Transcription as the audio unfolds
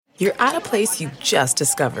you're at a place you just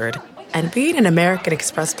discovered. And being an American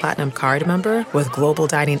Express Platinum card member with global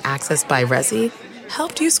dining access by Resi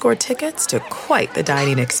helped you score tickets to quite the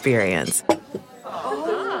dining experience.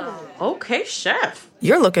 Oh, okay, chef.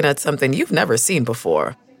 You're looking at something you've never seen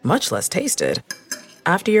before, much less tasted.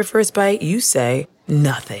 After your first bite, you say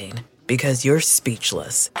nothing because you're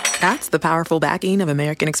speechless. That's the powerful backing of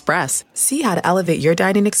American Express. See how to elevate your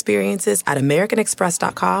dining experiences at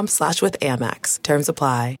americanexpress.com/withAmex. Terms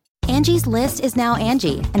apply. Angie's List is now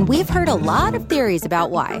Angie, and we've heard a lot of theories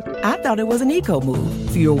about why. I thought it was an eco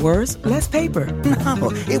move. Fewer words, less paper.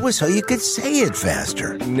 No, it was so you could say it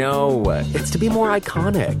faster. No, it's to be more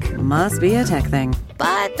iconic. Must be a tech thing.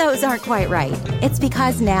 But those aren't quite right. It's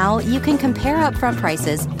because now you can compare upfront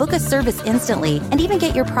prices, book a service instantly, and even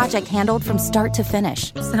get your project handled from start to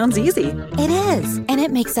finish. Sounds easy. It is, and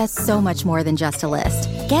it makes us so much more than just a list.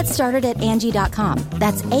 Get started at Angie.com.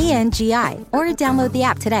 That's ANGI, or download the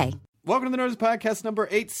app today. Welcome to the Nerdist Podcast number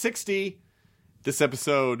 860. This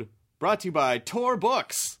episode brought to you by Tor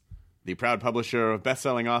Books, the proud publisher of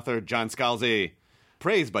best-selling author John Scalzi.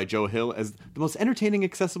 Praised by Joe Hill as the most entertaining,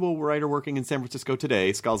 accessible writer working in San Francisco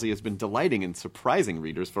today, Scalzi has been delighting and surprising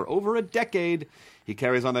readers for over a decade. He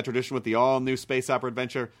carries on that tradition with the all-new space opera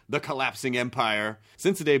adventure, The Collapsing Empire.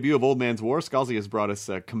 Since the debut of Old Man's War, Scalzi has brought us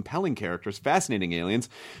compelling characters, fascinating aliens,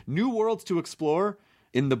 new worlds to explore.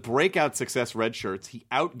 In the breakout success Red Shirts, he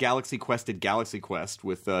out-galaxy quested Galaxy Quest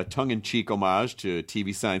with a tongue-in-cheek homage to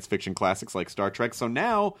TV science fiction classics like Star Trek. So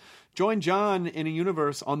now, join John in a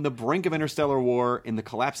universe on the brink of interstellar war in the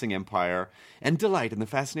collapsing empire and delight in the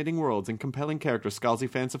fascinating worlds and compelling characters Scalzi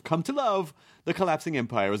fans have come to love. The Collapsing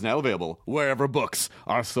Empire is now available wherever books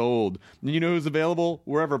are sold. And you know who's available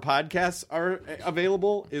wherever podcasts are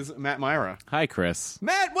available is Matt Myra. Hi, Chris.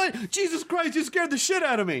 Matt, what? Jesus Christ, you scared the shit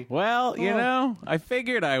out of me. Well, you know, I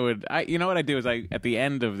figured I would. You know what I do is at the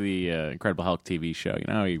end of the Incredible Hulk TV show, you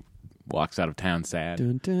know how he walks out of town sad.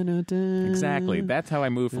 Dun, dun, dun, dun. Exactly. That's how I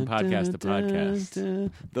move from podcast to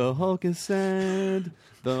podcast. The Hulk is sad.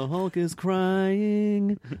 The Hulk is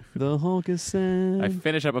crying. The Hulk is sad. I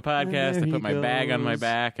finish up a podcast, I put my bag on my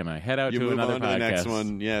back, and I head out to another podcast. To the next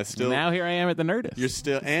one. Yeah, still. And now here I am at the Nerdist. You're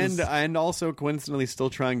still, and also coincidentally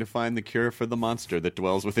still trying to find the cure for the monster that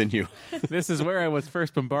dwells within you. This is where I was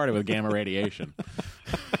first bombarded with gamma radiation.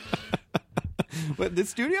 But the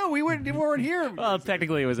studio, we weren't here. Well,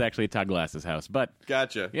 technically, it was actually Todd Glass's house, but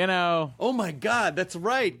gotcha. You know, oh my God, that's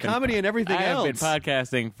right, comedy and everything else. I have been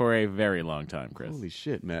podcasting for a very long time, Chris. Holy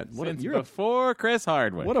shit, Matt! You're before Chris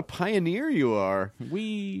Hardwick. What a pioneer you are.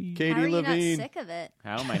 Katie How are Levine. You not sick of it?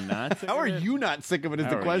 How am I not? Sick How of are it? you not sick of it? Is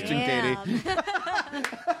the question, Katie?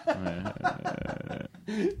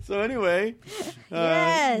 So anyway,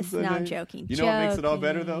 yes. No, I'm joking. You know what makes it all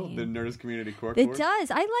better though? The Nerdist Community Corkboard. It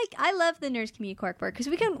does. I love the Nerdist Community Corkboard because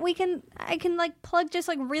I can like plug just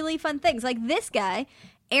like really fun things. Like this guy,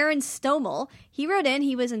 Aaron Stomel, he wrote in.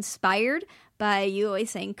 He was inspired by you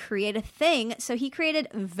always saying create a thing. So he created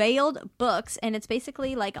Veiled Books, and it's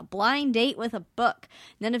basically like a blind date with a book.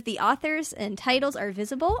 None of the authors and titles are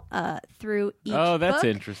visible through each book. Oh, that's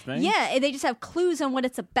interesting. Yeah, they just have clues on what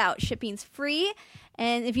it's about. Shipping's free,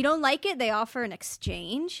 and if you don't like it, they offer an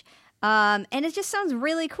exchange. And it just sounds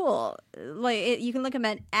really cool. You can look them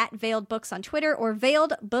at Veiled Books on Twitter or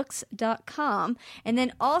veiledbooks.com. And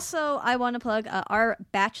then also, I want to plug our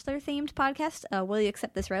Bachelor-themed podcast, Will You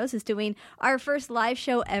Accept This Rose, is doing our first live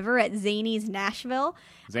show ever at Zany's Nashville.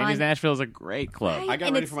 Zany's Nashville is a great club. Right, I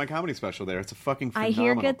got ready for my comedy special there. It's a fucking phenomenal I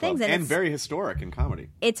hear good club. things. And very historic in comedy.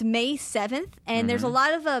 It's May 7th, and there's a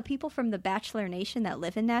lot of people from the Bachelor Nation that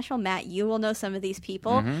live in Nashville. Matt, you will know some of these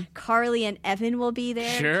people. Carly and Evan will be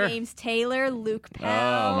there. Sure. James Taylor, Luke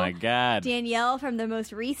Pell. Oh, my God. Danielle from the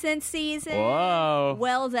most recent season. Whoa.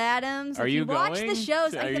 Wells Adams. Are if you watch going? the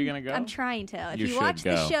shows, Are you going to go? I'm trying to. If You you should watch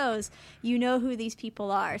go. the shows, you know who these people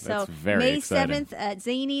are. That's So very May exciting. 7th at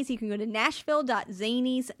Zany's. You can go to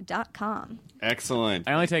nashville.zanies.com. Excellent.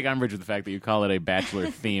 I only take umbrage with the fact that you call it a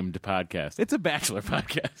Bachelor-themed podcast. It's a Bachelor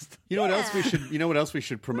podcast. You know what else we should? You know what else we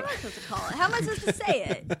should promote? What am I supposed to call it? How am I supposed to say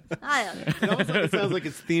it? I don't know. It sounds like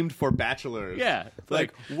it's themed for bachelors. Yeah. It's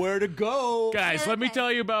like where to go, Guys, let me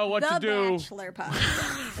tell you about what The to do Bachelor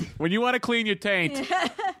podcast. when you want to clean your taint.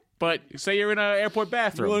 But say you're in an airport You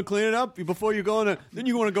bathroom. want to clean it up before you go in. Then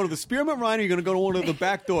you want to go to the Spearmint Rhine, or you're going to go to one of the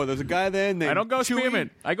back door. There's a guy there named I don't go Chewy.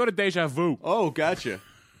 Spearmint. I go to Deja Vu. Oh, gotcha.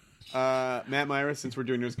 Matt Myra, since we're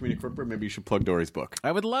doing Nerdist Community Corporate, maybe you should plug Dory's book.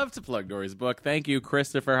 I would love to plug Dory's book. Thank you,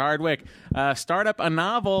 Christopher Hardwick. Start Up a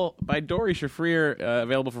Novel by Dory Shafrir,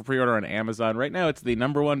 available for pre-order on Amazon. Right now, it's the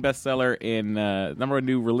 #1 bestseller in number one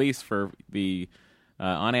new release for the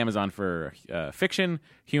on Amazon for fiction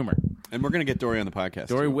humor. And we're going to get Dory on the podcast.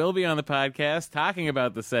 Dory too. will be on the podcast talking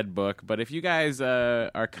about the said book. But if you guys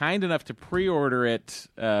are kind enough to pre-order it,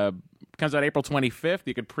 comes out April 25th.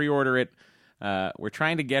 You could pre-order it. We're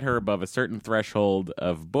trying to get her above a certain threshold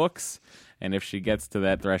of books. And if she gets to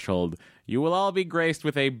that threshold, you will all be graced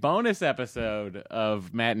with a bonus episode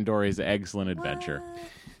of Matt and Dory's excellent adventure.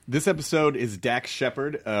 This episode is Dax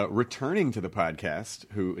Shepard returning to the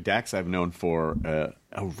podcast, who Dax I've known for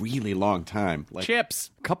a really long time. Like Chips.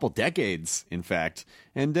 A couple decades, in fact.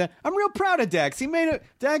 And I'm real proud of Dax. He made it.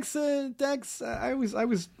 Dax, I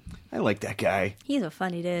like that guy. He's a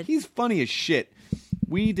funny dude. He's funny as shit.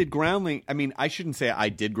 We did Groundling. I mean, I shouldn't say I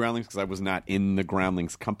did Groundlings because I was not in the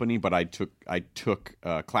Groundlings company, but I took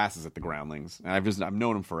classes at the Groundlings. And I've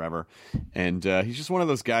known him forever. And he's just one of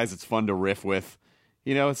those guys that's fun to riff with.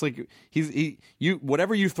 You know, it's like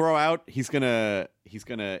whatever you throw out, he's gonna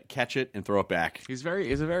catch it and throw it back. He's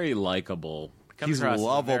a very likable. He's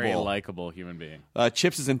lovable, very likable human being.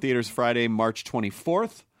 Chips is in theaters Friday, March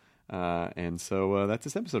 24th, and so that's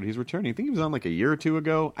this episode. He's returning. I think he was on like a year or two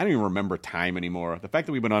ago. I don't even remember time anymore. The fact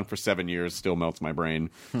that we've been on for 7 years still melts my brain.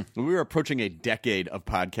 We were approaching a decade of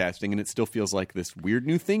podcasting, and it still feels like this weird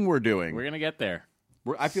new thing we're doing. We're gonna get there.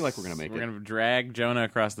 I feel like we're going to make it. We're going to drag Jonah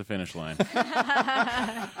across the finish line.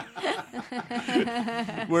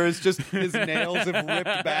 Where it's just his nails have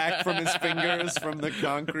ripped back from his fingers from the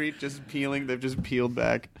concrete, just peeling. They've just peeled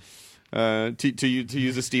back. To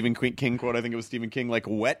use a Stephen King quote, I think it was Stephen King, like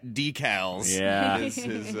wet decals. Yeah. His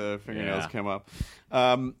fingernails come up.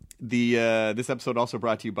 This episode also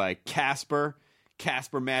brought to you by Casper.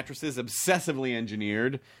 Casper mattresses, obsessively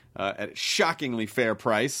engineered at a shockingly fair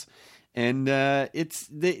price. And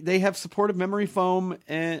they have supportive memory foam.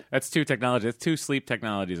 And that's two technologies. That's two sleep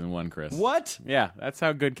technologies in one, Chris. What? Yeah, that's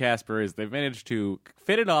how good Casper is. They've managed to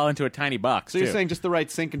fit it all into a tiny box. So you're saying just the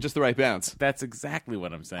right sink and just the right bounce? That's exactly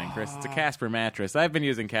what I'm saying, Chris. It's a Casper mattress. I've been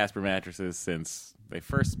using Casper mattresses since they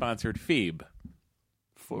first sponsored Phoebe.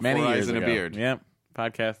 Many years ago. And a beard. Yep.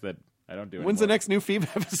 Podcast that I don't do anymore. When's the next new Phoebe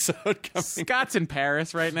episode coming? Scott's in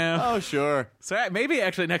Paris right now. Oh, sure. So maybe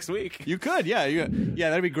actually next week. You could, yeah. Yeah,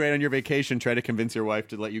 that'd be great on your vacation. Try to convince your wife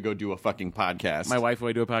to let you go do a fucking podcast. My wife, who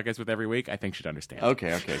I do a podcast with every week, I think she'd understand.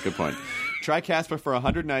 Okay, good point. Try Casper for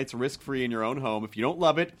 100 nights, risk-free in your own home. If you don't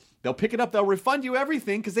love it, they'll pick it up. They'll refund you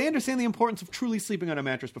everything because they understand the importance of truly sleeping on a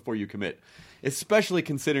mattress before you commit, especially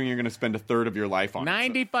considering you're going to spend a third of your life on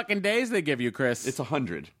 90 fucking days they give you, Chris. It's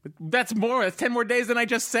 100. That's more. That's 10 more days than I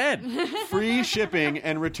just said. Free shipping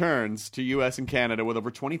and returns to U.S. and Canada with over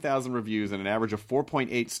 20,000 reviews and an average of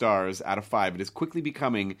 4.8 stars out of 5. It is quickly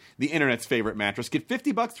becoming the internet's favorite mattress. Get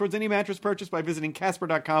 $50 towards any mattress purchase by visiting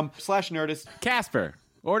Casper.com/Nerdist. Casper.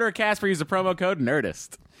 Order a Casper. Use the promo code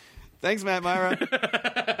Nerdist. Thanks, Matt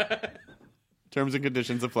Myra. Terms and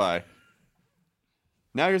conditions apply.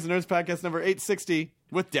 Now here's the Nerdist Podcast number 860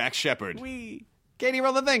 with Dax Shepard. Katie,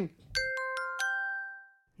 roll the thing.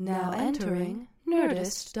 Now entering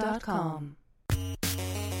Nerdist.com.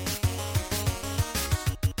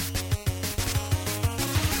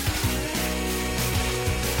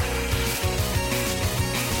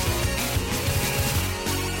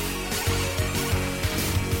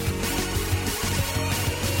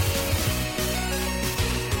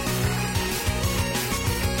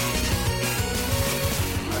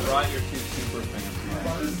 Brought your two super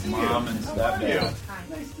fans, Mom and Stepdad.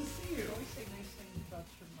 Nice to see you. Always say nice things about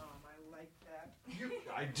your mom. I like that.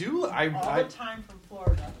 I do. All the time from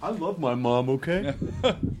Florida. I love my mom, okay?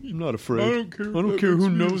 I'm not afraid. I don't care who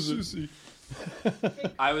knows it.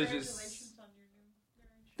 I was just...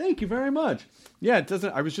 Thank you very much. Yeah, it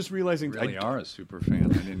doesn't... I was just realizing... You really are a super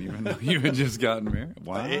fan. I didn't even know you had just gotten married.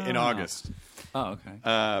 Wow. In August. Oh, okay.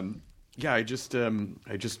 Yeah, I just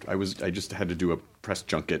had to do a press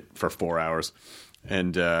junket for 4 hours,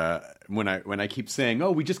 and when I keep saying,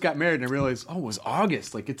 "Oh, we just got married," and I realize, "Oh, it was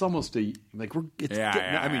August." Like it's almost I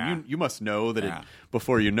mean, you must know that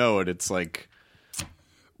before you know it, it's like.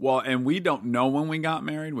 Well, and we don't know when we got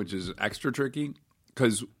married, which is extra tricky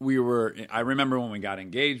because I remember when we got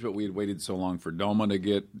engaged, but we had waited so long for DOMA to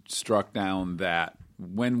get struck down that.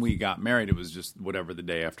 When we got married, it was just whatever the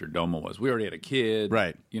day after DOMA was. We already had a kid,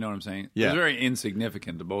 right? You know what I'm saying? Yeah. It was very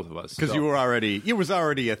insignificant to both of us because it was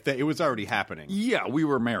already happening. Yeah, we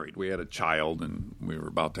were married. We had a child, and we were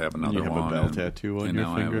about to have another one. You have a bell tattoo on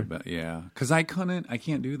your finger. Yeah, because I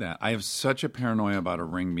can't do that. I have such a paranoia about a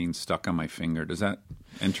ring being stuck on my finger. Does that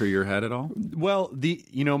enter your head at all? Well,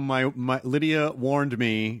 my Lydia warned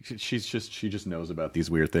me. She just knows about these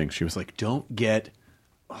weird things. She was like, "Don't get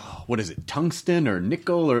what is it, tungsten or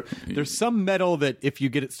nickel, or there's some metal that if you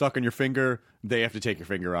get it stuck on your finger, they have to take your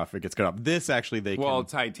finger off. It gets cut off. This actually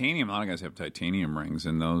titanium. A lot of guys have titanium rings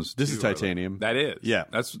in those. This is titanium. That is. Yeah.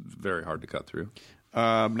 That's very hard to cut through.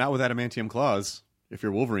 Not with adamantium claws. If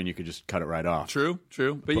you're Wolverine, you could just cut it right off. True.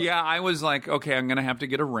 But yeah, I was like, okay, I'm going to have to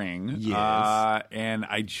get a ring. Yes. And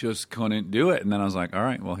I just couldn't do it. And then I was like, all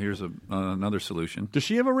right, well, here's another solution. Does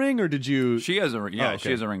she have a ring, or did you? She has a ring. Yeah, Oh, okay.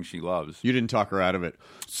 She has a ring she loves. You didn't talk her out of it.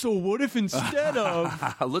 So what if instead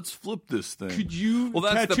of let's flip this thing? Could you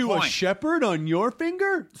that's tattoo the a point. shepherd on your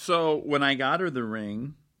finger? So when I got her the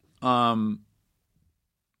ring, that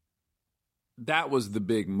was the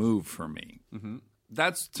big move for me. Mm-hmm.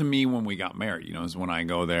 That's to me when we got married, is when I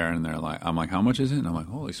go there and I'm like, how much is it? And I'm like,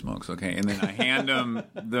 holy smokes, okay. And then I hand them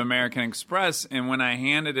the American Express, and when I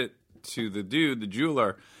handed it to the dude, the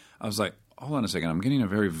jeweler, I was like, hold on a second, I'm getting a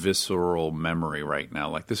very visceral memory right now.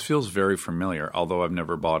 Like, this feels very familiar, although I've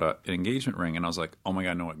never bought an engagement ring. And I was like, oh my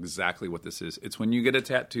God, I know exactly what this is. It's when you get a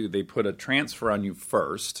tattoo, they put a transfer on you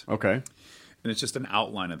first. Okay. And it's just an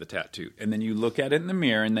outline of the tattoo. And then you look at it in the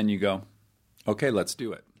mirror, and then you go, okay, let's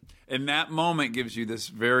do it. And that moment gives you this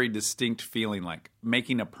very distinct feeling, like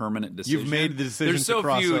making a permanent decision. You've made the decision There's so to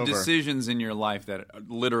cross few over. decisions in your life that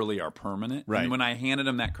literally are permanent. Right. And when I handed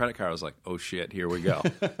him that credit card, I was like, oh shit, here we go.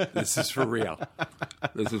 This is for real.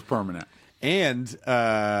 This is permanent. And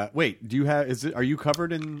wait, do you have? Are you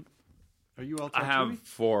covered in? Are you all tattooed? I have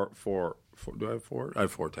four. Do I have four? I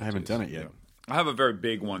have 4 tattoos. I haven't done it yet. I have a very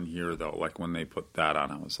big one here, though. Like when they put that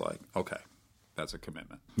on, I was like, okay. That's a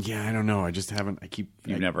commitment. Yeah, I don't know. I just haven't.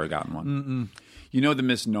 You've never gotten one. Mm-mm. The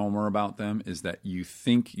misnomer about them is that you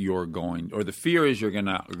think you're going, or the fear is you're going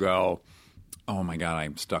to go, oh my God,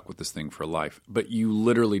 I'm stuck with this thing for life. But you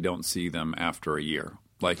literally don't see them after a year.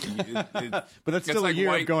 Like, but that's still a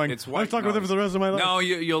year of going. It's I'm stuck with it for the rest of my life. No,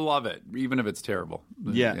 you'll love it, even if it's terrible.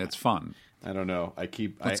 Yeah, it's fun. I don't know.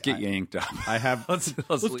 Let's get you inked up. I have. let's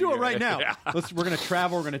do it right now. Yeah. We're going to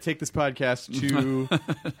travel. We're going to take this podcast to.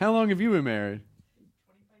 How long have you been married?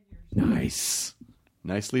 25 years. Nice.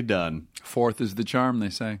 Nicely done. 4th is the charm, they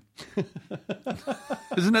say.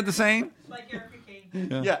 Isn't that the same? Like Erica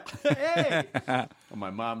Kane. Yeah. Hey. Well, my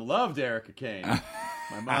mom loved Erica Kane.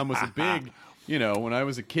 My mom was a big. When I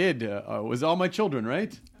was a kid, it was All My Children,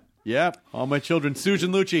 right? Yeah, All My Children.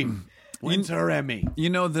 Susan Lucci. Wins her Emmy.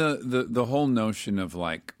 The whole notion of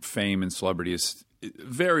like fame and celebrity is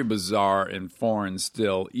very bizarre and foreign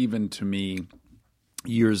still, even to me,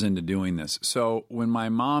 years into doing this. So when my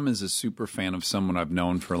mom is a super fan of someone I've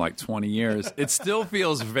known for like 20 years, it still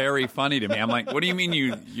feels very funny to me. I'm like, what do you mean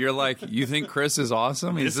you're like, you think Chris is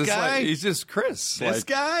awesome? He's This just guy? like, he's just Chris. This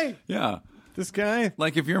guy? Yeah. This guy?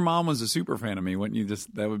 Like, if your mom was a super fan of me, wouldn't you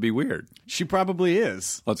that would be weird. She probably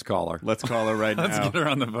is. Let's call her. Let's call her right now. Let's get her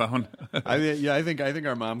on the phone. I think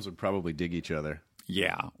our moms would probably dig each other.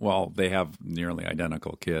 Yeah. Well, they have nearly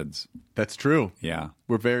identical kids. That's true. Yeah.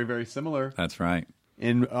 We're very, very similar. That's right.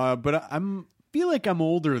 And but I feel like I'm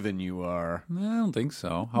older than you are. I don't think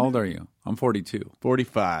so. How old are you? I'm 42.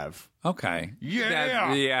 45. Okay.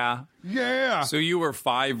 Yeah. Yeah. Yeah. So you were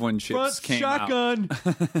 5 when Chips came shotgun.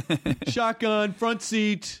 out. Shotgun, front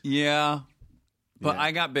seat. Yeah. But Yeah.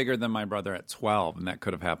 I got bigger than my brother at 12, and that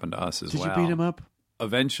could have happened to us as well. Did you beat him up?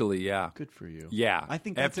 Eventually, yeah. Good for you. Yeah. I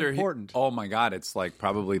think that's After important. Oh my God, it's like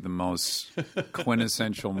probably the most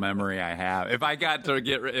quintessential memory I have. If I had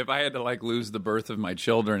to like lose the birth of my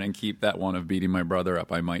children and keep that one of beating my brother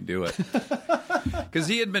up, I might do it. Because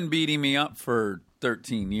he had been beating me up for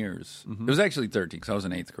 13 years. Mm-hmm. It was actually 13 because I was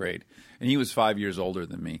in 8th grade. And he was 5 years older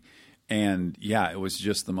than me. And yeah, it was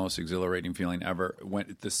just the most exhilarating feeling ever.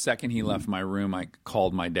 The second he left my room, I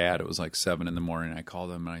called my dad. It was like 7 a.m. I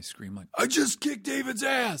called him and I screamed like, "I just kicked David's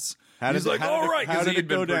ass." He's like, "All right." How did it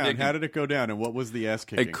go down? How did it go down? And what was the ass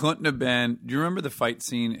kicking? It couldn't have been. Do you remember the fight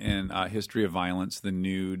scene in History of Violence, the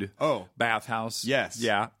nude bathhouse? Yes.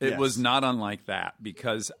 Yeah. It Yes. was not unlike that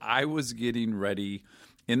because I was getting ready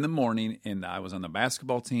in the morning, and I was on the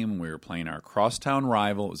basketball team, and we were playing our crosstown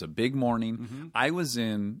rival. It was a big morning. Mm-hmm. I was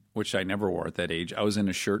in, which I never wore at that age, I was in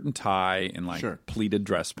a shirt and tie and pleated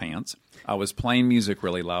dress pants. I was playing music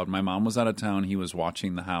really loud. My mom was out of town. He was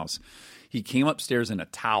watching the house. He came upstairs in a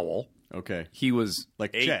towel. Okay. He was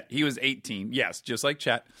like Chet. He was 18. Yes, just like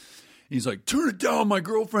Chet. He's like, "Turn it down, my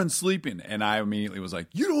girlfriend's sleeping." And I immediately was like,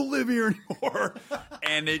 "You don't live here anymore."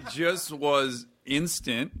 And it just was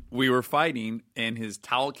instant. We were fighting, and his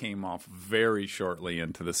towel came off very shortly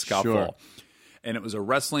into the scuffle. Sure. And it was a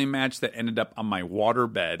wrestling match that ended up on my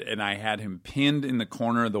waterbed, and I had him pinned in the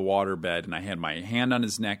corner of the waterbed, and I had my hand on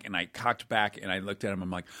his neck, and I cocked back, and I looked at him. I'm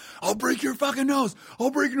like, "I'll break your fucking nose.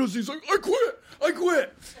 I'll break your nose." He's like, "I quit. I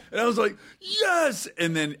quit. And I was like, yes.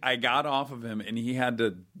 And then I got off of him, and he had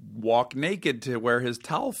to walk naked to where his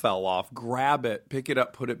towel fell off, grab it, pick it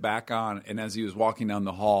up, put it back on. And as he was walking down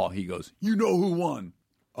the hall, he goes, you know who won?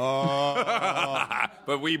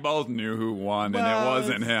 But we both knew who won, and it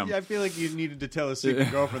wasn't him. Yeah, I feel like you needed to tell his secret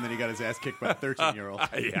girlfriend that he got his ass kicked by a 13-year-old.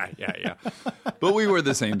 Yeah. But we were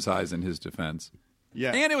the same size in his defense.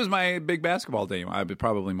 Yeah. And it was my big basketball day.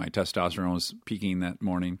 Probably my testosterone was peaking that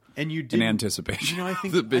morning. And you did in anticipation. You know, I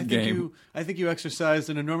think the big game. I think you exercised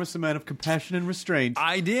an enormous amount of compassion and restraint.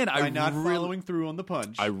 I did. By not following through on the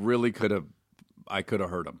punch. I really could have. I could have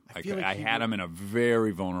hurt him. I had him in a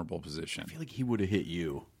very vulnerable position. I feel like he would have hit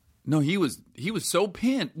you. No, he was so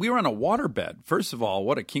pinned. We were on a waterbed. First of all,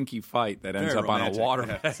 what a kinky fight that ends up on a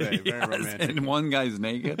waterbed. Very romantic. And one guy's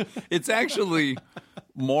naked. It's actually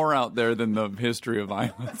more out there than the history of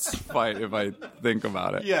violence fight, if I think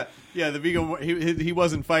about it. Yeah. The Vigo, he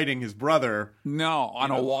wasn't fighting his brother. No,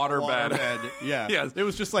 on a waterbed. Yeah, yes. It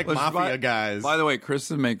was just like mafia guys. By the way,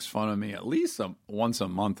 Kristen makes fun of me at least once a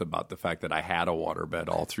month about the fact that I had a waterbed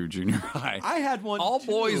all through junior high. I had one. All too.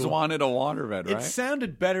 boys wanted a waterbed, right? It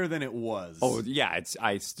sounded better than it was. Oh yeah,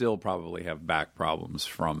 I still probably have back problems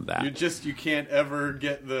from that. You can't ever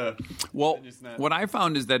get the. Well, what I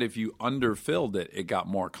found is that if you underfilled it, it got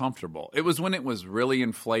more comfortable. It was when it was really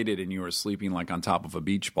inflated and you were sleeping like on top of a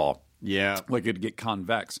beach ball. Yeah. Like it'd get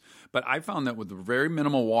convex. But I found that with very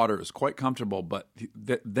minimal water, it was quite comfortable. But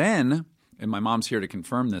then, and my mom's here to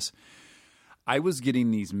confirm this, I was getting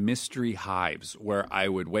these mystery hives where I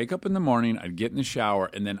would wake up in the morning, I'd get in the shower,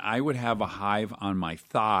 and then I would have a hive on my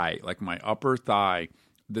thigh, like my upper thigh,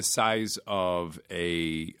 the size of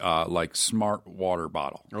a like smart water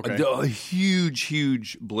bottle. Okay. A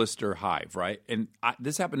huge blister hive, right? And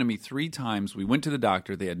this happened to me 3 times. We went to the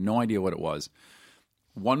doctor. They had no idea what it was.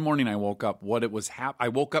 One morning I woke up. I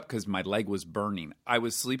woke up because my leg was burning. I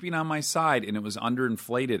was sleeping on my side and it was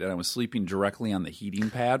underinflated, and I was sleeping directly on the heating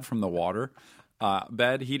pad from the water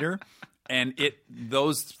bed heater. And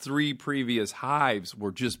those 3 previous hives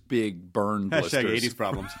were just big burn blisters. Hashtag 80s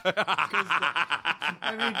problems.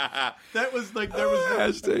 I mean, that was like there was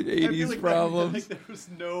hashtag 80s problems. Like there was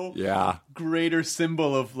no Yeah. greater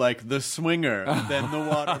symbol of like the swinger than the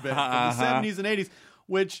waterbed from the 70s and 80s,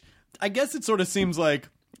 which I guess it sort of seems like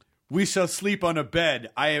we shall sleep on a bed.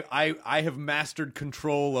 I have mastered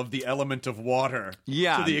control of the element of water.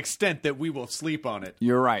 Yeah. To the extent that we will sleep on it.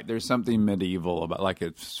 You're right. There's something medieval about, like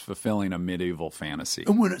it's fulfilling a medieval fantasy.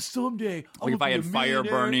 And when someday, like if I had fire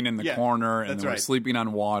burning in the corner and we're sleeping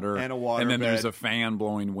on water and a water and then bed. there's a fan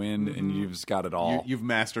blowing wind and you've just got it all. You've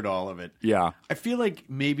mastered all of it. Yeah. I feel like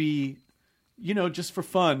maybe, just for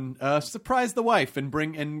fun, surprise the wife and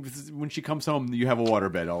when she comes home, you have a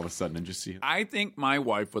waterbed all of a sudden and just see. I think my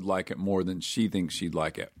wife would like it more than she thinks she'd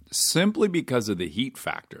like it, simply because of the heat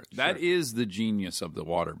factor. That is the genius of the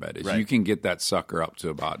waterbed, is you can get that sucker up to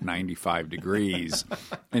about 95 degrees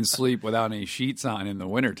and sleep without any sheets on in the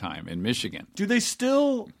wintertime in Michigan. Do they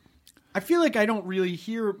still... I feel like I don't really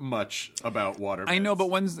hear much about waterbeds. I know,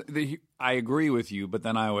 but I agree with you, but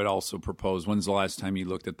then I would also propose, when's the last time you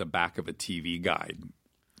looked at the back of a TV guide?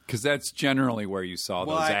 Because that's generally where you saw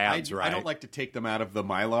those ads, right? I don't like to take them out of the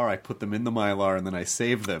Mylar. I put them in the Mylar and then I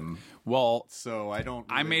save them. Well, so I don't.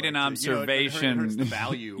 Really I made an it observation. hurts the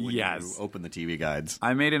value when Yes. you open the TV guides.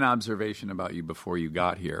 I made an observation about you before you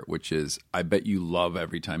got here, which is I bet you love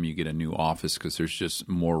every time you get a new office because there's just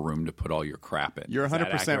more room to put all your crap in. You're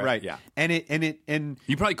 100% right. Yeah, and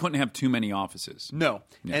you probably couldn't have too many offices. No,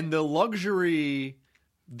 and the luxury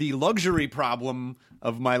problem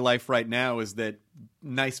of my life right now is that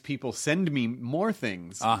nice people send me more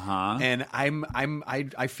things, and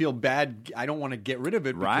I feel bad. I don't want to get rid of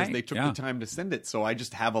it because they took the time to send it. So I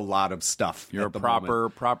just have a lot of stuff. You're a proper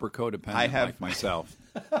codependent like myself.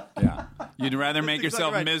 Yeah, you'd rather make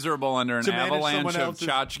yourself miserable under an avalanche of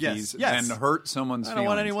tchotchkes than hurt someone's feelings. I don't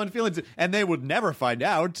want anyone feeling it, and they would never find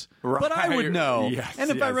out, but I would know. Yes, and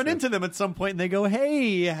if I run into them at some point and they go,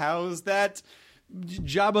 "Hey, how's that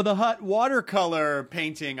Jabba the Hutt watercolor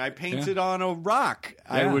painting I painted on a rock?"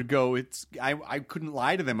 I would go, I couldn't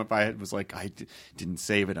lie to them if I was like, I didn't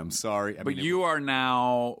save it, I'm sorry. But you are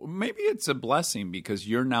now, maybe it's a blessing because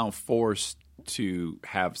you're now forced to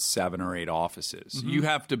have 7 or 8 offices. Mm-hmm. You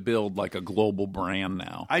have to build like a global brand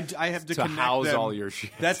now. I have to house them. all your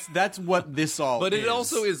shit. That's what this all but is. It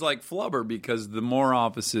also is like flubber because the more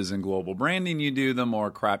offices and global branding you do, the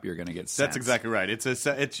more crap you're going to get sent. That's exactly right. It's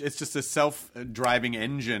just a self-driving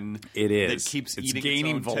engine. It is. That keeps it's eating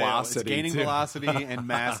gaining its own velocity. Tail. It's gaining velocity and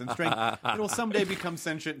mass and strength. It'll someday become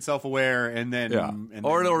sentient and self-aware, and then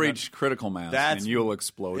or it'll reach critical mass and you'll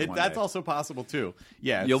explode. That's also possible too.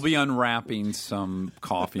 Yeah, you'll be unwrapping find some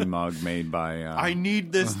coffee mug made by. I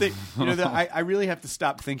need this thing. I really have to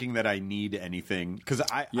stop thinking that I need anything because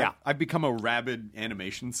I've become a rabid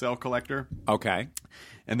animation cell collector. Okay.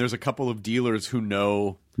 And there's a couple of dealers who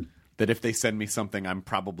know that if they send me something, I'm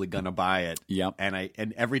probably gonna buy it. Yep.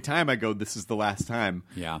 And every time I go, this is the last time.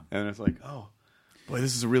 Yeah. And it's like, oh, boy,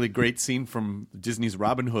 this is a really great scene from Disney's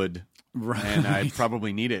Robin Hood. Right. And I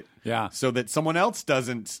probably need it. Yeah. So that someone else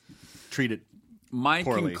doesn't treat it My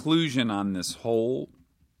poorly. conclusion on this whole,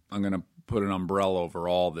 I'm going to put an umbrella over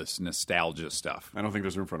all this nostalgia stuff. I don't think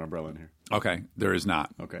there's room for an umbrella in here. Okay, there is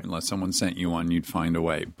not. Okay. Unless someone sent you one, you'd find a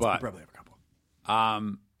way. But I probably have a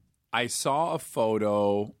couple. I saw a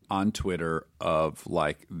photo on Twitter of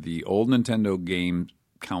like the old Nintendo game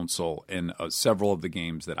console and several of the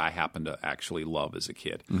games that I happen to actually love as a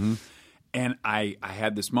kid. Mm-hmm. And I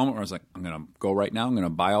had this moment where I was like, I'm going to go right now. I'm going to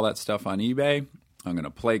buy all that stuff on eBay. I'm going to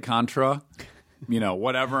play Contra,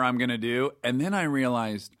 whatever I'm going to do. And then I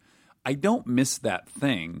realized I don't miss that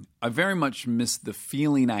thing. I very much miss the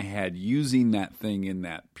feeling I had using that thing in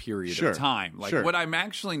that period of time. Like what I'm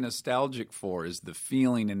actually nostalgic for is the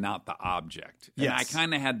feeling and not the object. And I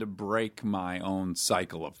kind of had to break my own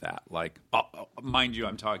cycle of that. Like, mind you,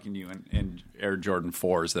 I'm talking to you in Air Jordan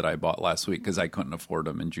 4s that I bought last week because I couldn't afford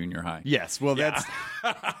them in junior high. Yes, well, that's...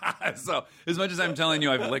 So as much as I'm telling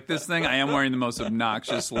you I've licked this thing, I am wearing the most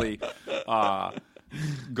obnoxiously...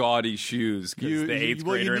 gaudy shoes because the eighth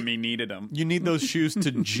grader in me needed them. You need those shoes to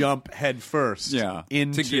jump head first. Yeah,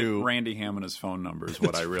 into to get Randy Hamina's phone number is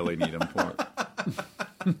what I really need them for.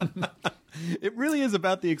 It really is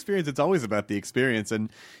about the experience. It's always about the experience and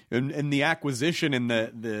the acquisition and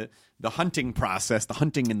the hunting process, the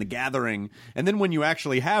hunting and the gathering. And then when you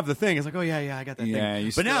actually have the thing, it's like, oh yeah, I got that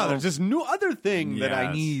thing. But now there's this new other thing that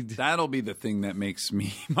I need. That'll be the thing that makes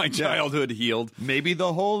me my childhood healed. Maybe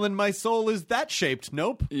the hole in my soul is that shaped.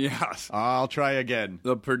 Nope. Yes. I'll try again.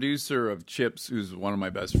 The producer of Chips, who's one of my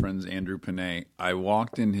best friends, Andrew Panay, I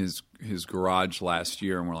walked in his garage last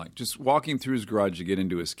year, and we're like just walking through his garage to get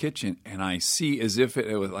into his kitchen, and I see as if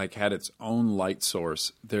it was like had its own light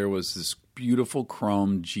source. There was this beautiful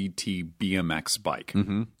chrome GT BMX bike,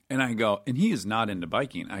 and I go, and he is not into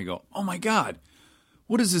biking. I go, oh my God,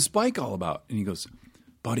 what is this bike all about? And he goes,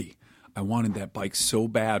 buddy, I wanted that bike so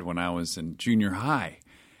bad when I was in junior high,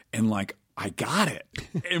 and like I got it.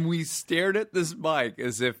 And we stared at this bike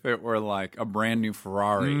as if it were like a brand new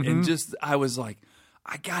Ferrari, and just I was like,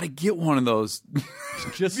 I got to get one of those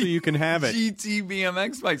just so you can have it. GT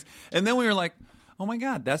BMX bikes. And then we were like, oh my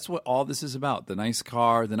God, that's what all this is about. The nice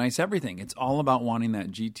car, the nice everything. It's all about wanting that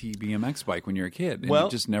GT BMX bike when you're a kid. And it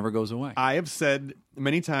just never goes away. I have said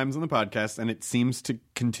many times on the podcast, and it seems to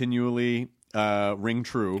continually ring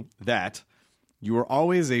true, that you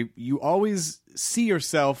always see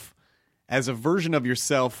yourself as a version of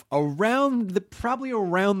yourself probably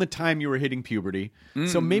around the time you were hitting puberty.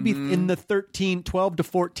 So maybe in the 12 to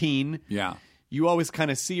 14, you always kind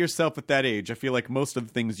of see yourself at that age. I feel like most of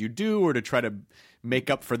the things you do are to try to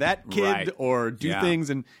make up for that kid or do things.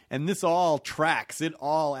 And this all tracks. It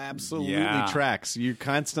all absolutely tracks. You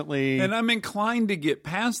constantly... And I'm inclined to get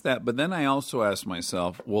past that, but then I also ask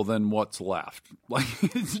myself, well, then what's left? Like,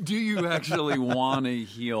 do you actually want to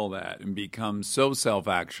heal that and become so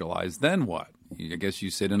self-actualized? Then what? I guess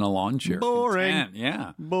you sit in a lawn chair. Boring. Content.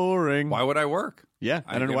 Yeah. Boring. Why would I work? Yeah.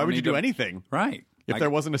 I don't know. Why would you do anything? Right. If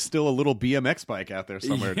there wasn't still a little BMX bike out there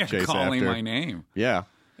somewhere to chase calling after. my name. Yeah.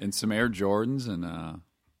 And some Air Jordans and a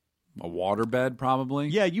waterbed probably.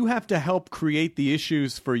 Yeah, you have to help create the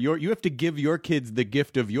issues for you have to give your kids the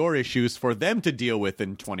gift of your issues for them to deal with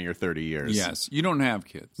in 20 or 30 years. Yes. You don't have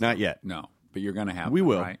kids. Not yet. No. But you're going to have We them,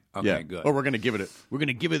 will. right? Okay, yeah. good. Or we're going to give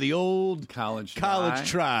it the old college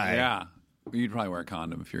try. Yeah. You'd probably wear a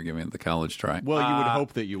condom if you're giving it the college try. Well, you would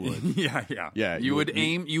hope that you would. Yeah. You would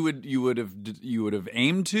aim. You would have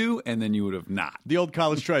aimed to, and then you would have not. The old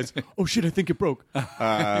college tries. Oh shit! I think it broke.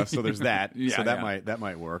 So there's that. So that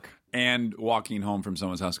might work. And walking home from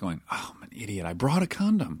someone's house, going, "Oh, I'm an idiot! I brought a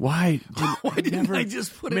condom. Why? Why didn't I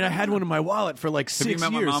just put it? I had one in my wallet for like 6 years.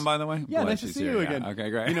 Have you met my mom, by the way? Yeah, nice to see you again. Okay,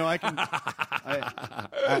 great. You know, I can.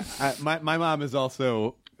 My mom is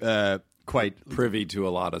also. Quite privy to a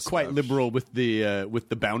lot of stuff. Quite liberal with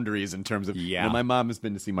the boundaries in terms of my mom has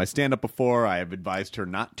been to see my stand up before. I have advised her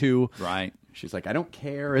not to. Right. She's like, I don't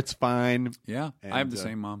care, it's fine. Yeah. And I have the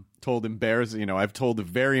same mom. I've told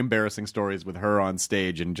very embarrassing stories with her on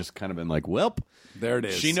stage and just kind of been like, welp. There it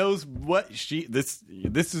is. She knows what this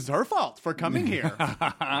is her fault for coming here.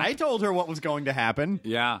 I told her what was going to happen.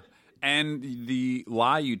 Yeah. And the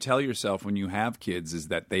lie you tell yourself when you have kids is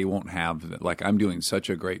that they won't have, like, I'm doing such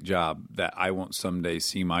a great job that I won't someday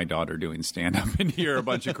see my daughter doing stand-up and hear a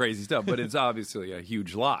bunch of crazy stuff. But it's obviously a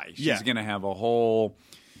huge lie. She's going to have a whole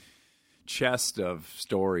chest of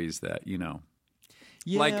stories that, you know.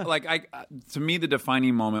 Yeah. To me, the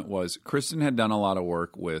defining moment was Kristen had done a lot of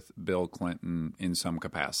work with Bill Clinton in some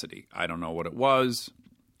capacity. I don't know what it was.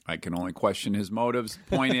 I can only question his motives.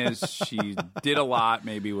 Point is, she did a lot,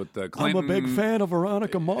 maybe with the Clinton. I'm a big fan of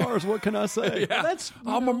Veronica Mars. What can I say? Yeah.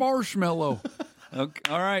 I'm a marshmallow.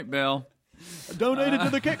 Okay. All right, Bill. Donated to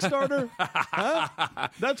the Kickstarter. Huh?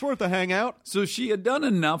 That's worth a hangout. So she had done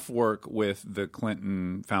enough work with the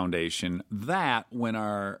Clinton Foundation that when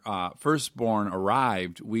our firstborn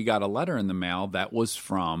arrived, we got a letter in the mail that was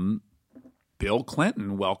from Bill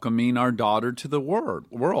Clinton welcoming our daughter to the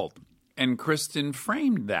world. And Kristen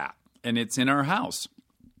framed that, and it's in our house.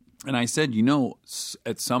 And I said, you know,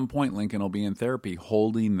 at some point Lincoln will be in therapy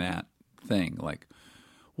holding that thing. Like,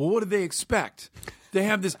 well, what do they expect? They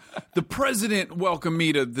have this, the president welcomed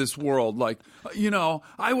me to this world. Like, you know,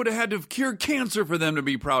 I would have had to have cured cancer for them to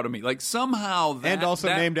be proud of me. Like, somehow that... And also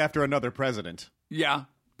named after another president. Yeah,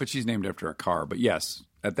 but she's named after a car. But yes,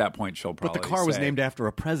 at that point she'll probably But the car was named after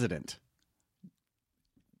a president.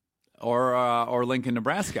 Or Lincoln,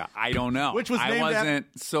 Nebraska. I don't know. Which was named I wasn't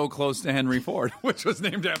so close to Henry Ford, which was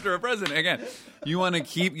named after a president. Again, you want to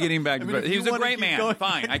keep getting back to he was a great man.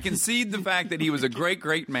 Fine. I concede the fact that he was a great,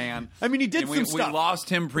 great man. I mean, he did some stuff. We lost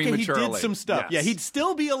him prematurely. He did some stuff. Yes. Yeah, he'd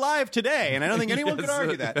still be alive today, and I don't think anyone could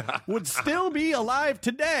argue that. Would still be alive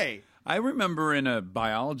today. I remember in a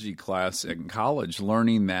biology class in college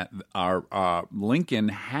learning that our Lincoln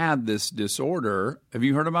had this disorder. Have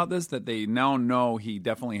you heard about this? That they now know he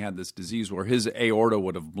definitely had this disease where his aorta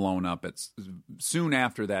would have blown up soon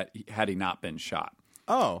after that had he not been shot.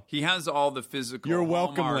 Oh. He has all the physical You're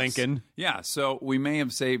welcome, hallmarks. Lincoln. Yeah, so we may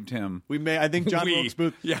have saved him. We may. I think John Wilkes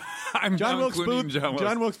Booth. Yeah, John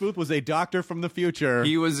Wilkes Booth was a doctor from the future.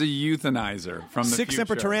 He was a euthanizer from the Sic future.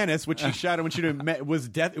 Semper Tyrannis, which he shot when she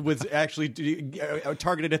was actually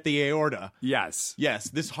targeted at the aorta. Yes. Yes,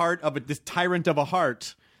 this tyrant of a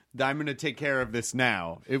heart. I'm going to take care of this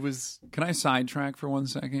now. It was. Can I sidetrack for 1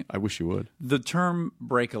 second? I wish you would. The term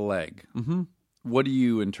 "break a leg." Mm-hmm. What do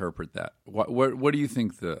you interpret that? What do you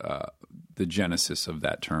think the genesis of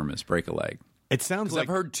that term is? Break a leg. It sounds like I've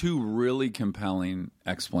heard two really compelling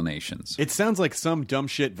explanations. It sounds like some dumb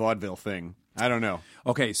shit vaudeville thing. I don't know.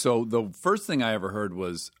 Okay, so the first thing I ever heard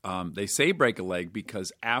was they say break a leg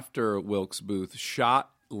because after Wilkes Booth shot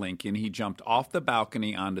Lincoln, he jumped off the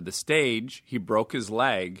balcony onto the stage, he broke his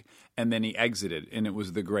leg, and then he exited, and it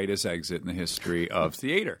was the greatest exit in the history of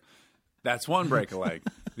theater. That's one break a leg.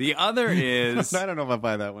 The other is... I don't know if I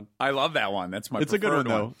buy that one. I love that one. That's my It's a good one,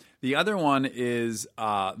 though. The other one is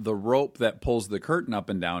the rope that pulls the curtain up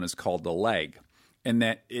and down is called the leg. And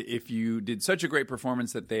that if you did such a great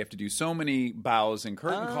performance that they have to do so many bows and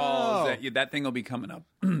curtain calls that thing will be coming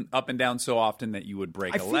up and down so often that you would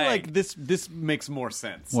break a leg. I feel like this makes more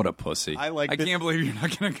sense. What a pussy. I can't believe you're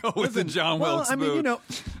not going to go with the John Wilkes Booth. I mean, you know...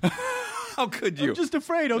 How could you? I'm just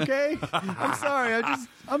afraid, okay? I'm sorry.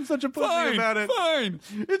 I'm such a pussy about it. Fine.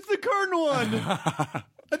 It's the curtain one.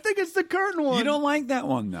 I think it's the curtain one. You don't like that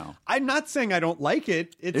one, though. I'm not saying I don't like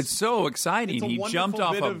it. It's so exciting. He jumped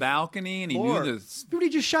off a balcony and he knew this. Dude, he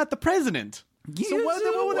just shot the president. So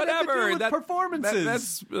what would that have to do with performances?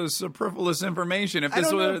 That's superfluous information. If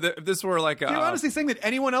this were like a... You're honestly saying that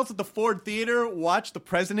anyone else at the Ford Theater watched the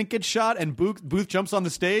president get shot and Booth jumps on the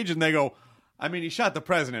stage and they go... I mean, he shot the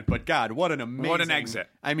president, but God, what an amazing... What an exit.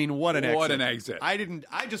 I mean, what an exit. What an exit.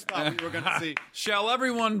 I just thought we were going to see... Shall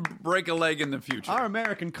everyone break a leg in the future? Our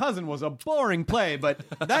American Cousin was a boring play, but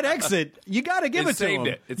that exit, you got to give it to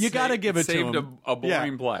him. You got to give it to him. It saved a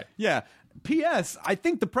boring play. Yeah. P.S. I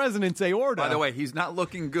think the president's aorta... By the way, he's not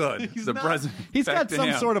looking good. President. He's got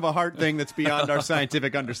some sort of a heart thing that's beyond our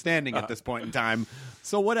scientific understanding at this point in time.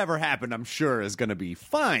 So whatever happened, I'm sure, is going to be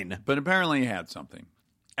fine. But apparently he had something.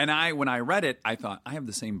 And when I read it, I thought, I have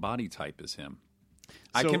the same body type as him.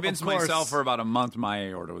 I convinced myself for about a month my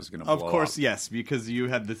aorta was going to blow up. Of course, yes, because you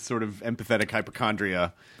had this sort of empathetic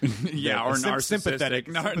hypochondria. Yeah, or sympathetic.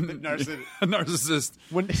 Narcissist.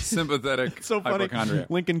 Sympathetic so funny. Hypochondria.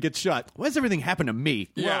 Lincoln gets shot. Why does everything happen to me?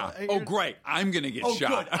 Yeah. Well, great. I'm going to get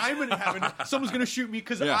shot. Good. I'm going to have someone's going to shoot me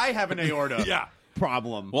because I have an aorta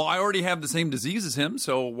problem. Well, I already have the same disease as him,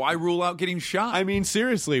 so why rule out getting shot? I mean,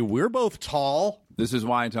 seriously, we're both tall. This is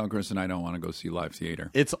why I tell Kristen I don't want to go see live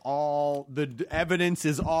theater. It's all, the evidence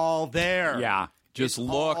is all there. Yeah. Just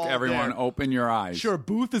look, everyone, there. Open your eyes. Sure,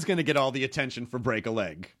 Booth is going to get all the attention for break a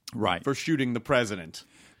leg. Right. For shooting the president.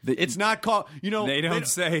 It's not called. They don't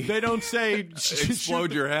say. They don't say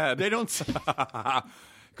explode your head. They don't say.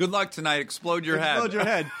 Good luck tonight. Explode your head. Explode your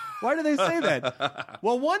head. Why do they say that?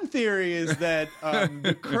 Well, one theory is that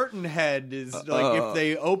the curtain head is like if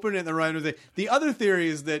they open it, the right. The other theory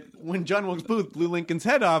is that when John Wilkes Booth blew Lincoln's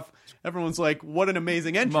head off, everyone's like, "What an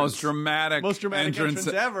amazing entrance! Most dramatic entrance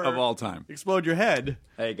ever of all time. Explode your head."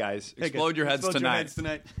 Hey guys, explode your heads tonight. Your heads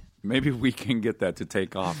tonight. Maybe we can get that to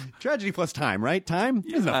take off. Tragedy plus time, right? Time?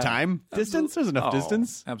 There's enough time. Distance? There's enough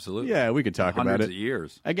distance. Absolutely. Yeah, we could talk about it. Hundreds of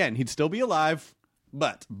years. Again, he'd still be alive,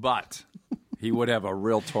 but he would have a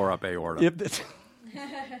real tore-up aorta.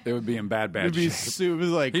 It would be in bad shape. It was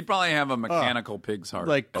like, he'd probably have a mechanical pig's heart.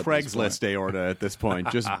 Like Craigslist aorta at this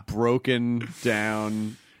point. Just broken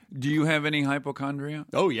down. Do you have any hypochondria?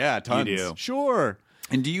 Oh, yeah, tons. You do? Sure.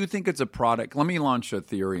 And do you think it's a product? Let me launch a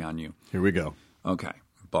theory on you. Here we go. Okay.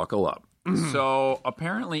 Buckle up. So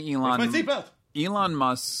apparently Elon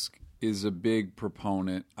Musk is a big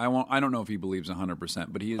proponent. I don't know if he believes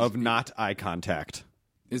 100%, but he is of not eye contact.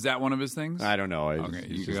 Is that one of his things? I don't know. Okay,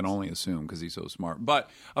 you can only assume because he's so smart. But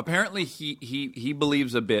apparently he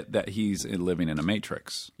believes a bit that he's living in a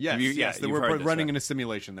matrix. Yes, that we're running in a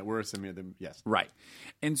simulation, that we're a simulation. Yes. Right.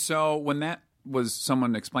 And so when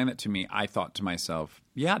someone explained that to me, I thought to myself,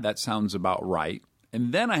 yeah, that sounds about right.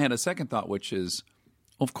 And then I had a second thought, which is,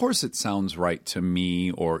 of course it sounds right to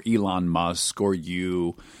me or Elon Musk or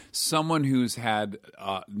you, someone who's had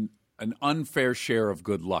an unfair share of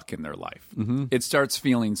good luck in their life. Mm-hmm. It starts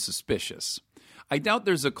feeling suspicious. I doubt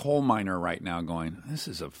there's a coal miner right now going, this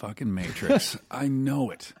is a fucking matrix. I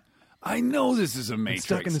know it. I know this is a matrix.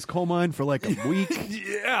 Stuck in this coal mine for like a week.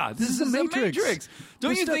 Yeah, this is a matrix.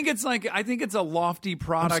 Don't you think it's like, I think it's a lofty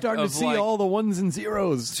product. I'm starting to see all the ones and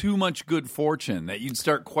zeros. Too much good fortune that you'd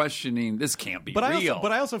start questioning, this can't be real.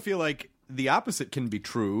 But I also feel like the opposite can be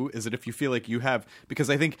true, is that if you feel like you have, because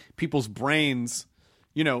I think people's brains,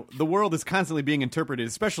 the world is constantly being interpreted,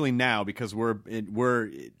 especially now, because we're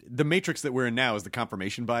the matrix that we're in now is the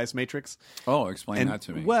confirmation bias matrix. Oh, explain that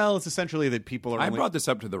to me. Well, it's essentially that people are. I brought this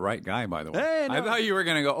up to the right guy, by the way. Hey, no. I thought you were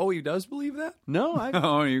going to go, oh, he does believe that? No,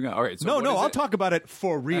 oh, you got all right. So no. I'll talk about it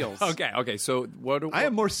for reals. Okay. So what? I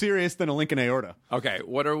am more serious than a Lincoln aorta. Okay,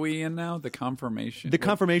 what are we in now? The confirmation. The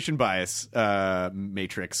confirmation bias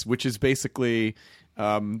matrix, which is basically.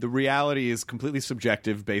 The reality is completely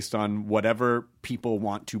subjective based on whatever people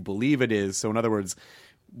want to believe it is. So in other words,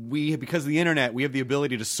 because of the internet, we have the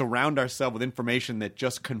ability to surround ourselves with information that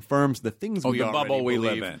just confirms the things we already bubble we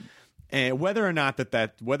believe. live in. And whether or not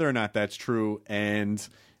that's true, and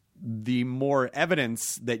the more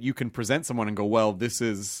evidence that you can present someone and go, well, this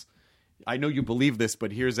is, I know you believe this,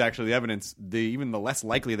 but here's actually the evidence. Even the less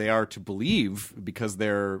likely they are to believe because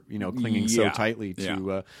they're clinging so tightly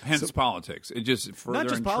to. Hence politics. It just further not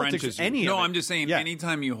just politics. I'm just saying.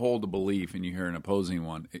 Anytime you hold a belief and you hear an opposing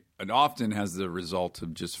one, it often has the result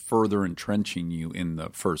of just further entrenching you in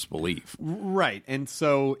the first belief. Right, and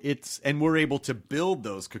so we're able to build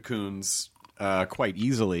those cocoons. Quite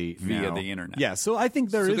easily via the internet. Yeah, so I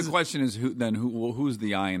think there is. So the question is, who's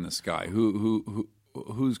the eye in the sky?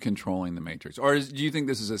 Who's controlling the matrix, or do you think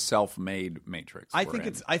this is a self-made matrix? I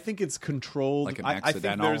think it's controlled. Like an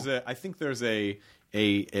accidental. I think there's a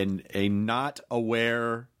not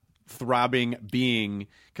aware, throbbing being,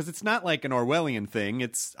 because it's not like an Orwellian thing.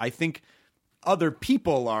 I think other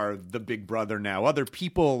people are the big brother now. Other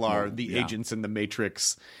people are the agents in the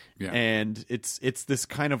matrix. Yeah. And it's this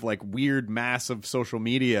kind of like weird mass of social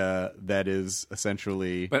media that is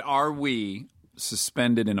essentially. But are we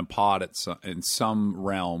suspended in a pod in some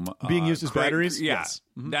realm being used as batteries? Yes.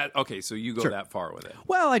 Mm-hmm. Okay, so you go that far with it.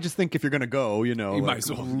 Well, I just think if you're going to go, you might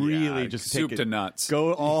as well really just soup take to nuts.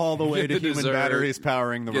 Go all the way to human dessert, batteries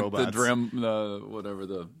powering the robots. Whatever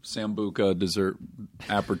the Sambuca dessert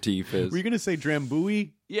aperitif is. Were you going to say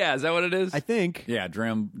Drambuie? Yeah, is that what it is? I think. Yeah,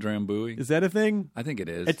 Drambuie. Is that a thing? I think it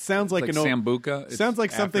is. It sounds like an old Sambuca. It sounds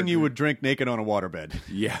like something you would drink naked on a waterbed.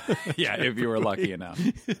 Yeah, if you were lucky enough.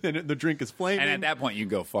 And the drink is flaming. And at that point, you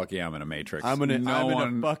go, "Fuck yeah, I'm in a matrix. I'm in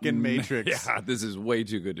a fucking matrix." Yeah, this is way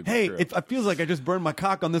too good to be true. It feels like I just burned my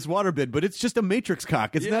cock on this waterbed, but it's just a matrix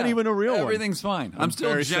cock. It's not even a real one. Everything's fine. I'm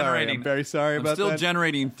still generating. I'm very sorry about that. I'm still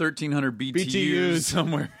generating 1,300 BTUs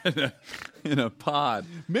somewhere in a pod.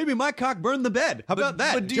 Maybe my cock burned the bed. How about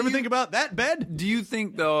that? Did you ever think about that bed? Do you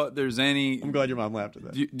think, though, there's any... I'm glad your mom laughed at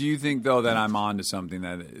that. Do you think, though, that I'm on to something,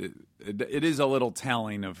 that it is a little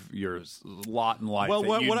telling of your lot in life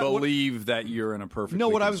that you believe that you're in a perfect. No,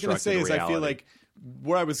 what I was going to say is I feel like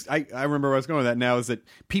where I remember where I was going with that now is that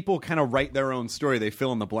people kind of write their own story. They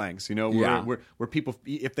fill in the blanks, where people,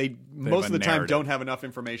 if they most of the time don't have enough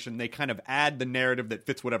information, they kind of add the narrative that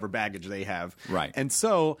fits whatever baggage they have. Right. And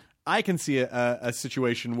so I can see a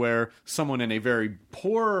situation where someone in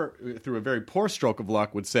through a very poor stroke of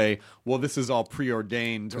luck would say, well, this is all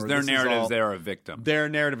preordained. Because their narrative is they're a victim. Their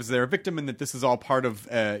narrative is they're a victim, and that this is all part of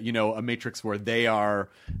a matrix where they are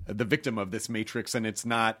the victim of this matrix, and it's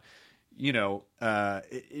not.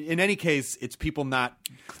 In any case, it's people not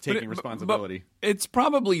taking responsibility. But it's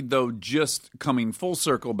probably, though, just coming full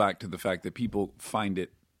circle back to the fact that people find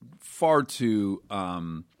it far too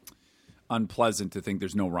unpleasant to think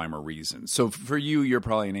there's no rhyme or reason. So for you, you're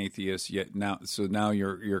probably an atheist. Now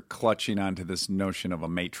you're clutching onto this notion of a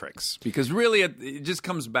matrix, because really it just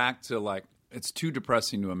comes back to like. It's too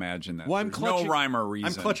depressing to imagine that. Well, there's no rhyme or reason.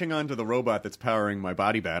 I'm clutching onto the robot that's powering my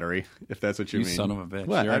body battery, if that's what you mean. You son of a bitch.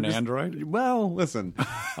 What? You're an android? Well, listen.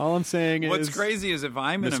 All I'm saying is... What's crazy is if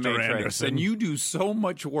I'm in a matrix Anderson. and you do so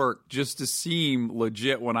much work just to seem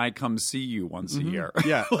legit when I come see you once a year.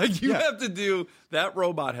 Yeah. You have to do... That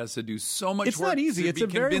robot has to do so much work. It's not easy. It's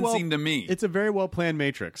convincing to me. It's a very well-planned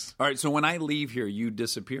matrix. All right, so when I leave here, you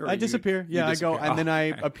disappear? I disappear. Yeah, I go, and then I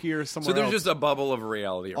appear somewhere So there's else. just a bubble of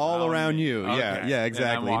reality all around me. you. Okay. Yeah,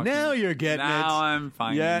 exactly. Now you're getting it. Now I'm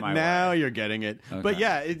finding my way. Now you're getting it. Okay. But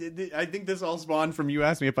yeah, I think this all spawned from you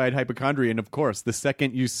asking me if I had hypochondria, and of course, the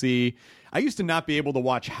second you see... I used to not be able to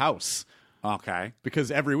watch House. Okay.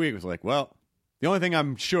 Because every week it was like, well... The only thing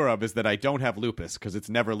I'm sure of is that I don't have lupus, because it's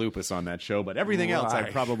never lupus on that show. But everything else I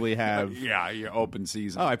probably have. Yeah, you're open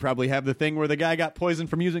season. Oh, I probably have the thing where the guy got poisoned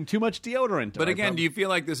from using too much deodorant. But again, do you feel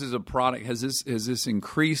like this is a product? Has this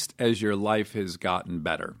increased as your life has gotten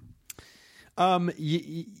better?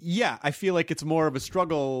 Yeah, I feel like it's more of a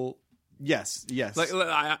struggle. Yes.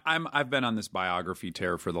 I've been on this biography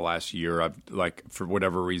tear for the last year. I've for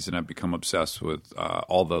whatever reason I've become obsessed with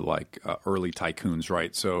all the early tycoons.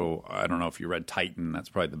 Right. So I don't know if you read Titan. That's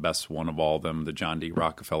probably the best one of all of them. The John D.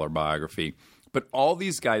 Rockefeller biography. But all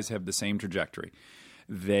these guys have the same trajectory.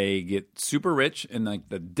 They get super rich, and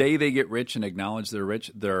the day they get rich and acknowledge they're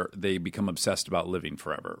rich, they become obsessed about living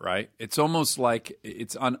forever, right? It's almost like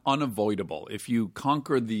it's unavoidable. If you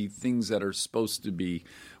conquer the things that are supposed to be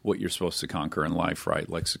what you're supposed to conquer in life, right,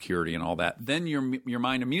 like security and all that, then your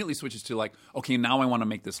mind immediately switches to okay, now I want to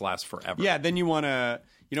make this last forever. Yeah, then you want to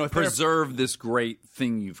preserve this great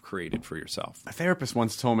thing you've created for yourself. A therapist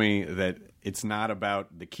once told me that it's not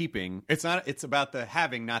about the keeping. It's about the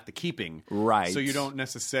having, not the keeping. Right. So you don't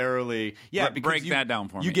necessarily. Yeah. Break that down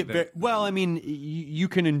for me. You get you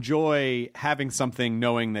can enjoy having something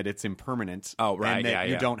knowing that it's impermanent. Oh, right. And that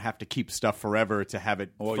you don't have to keep stuff forever to have it.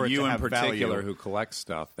 Well, for it you to in have particular value. Who collects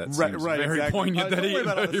stuff. That right, seems right, very exactly. poignant that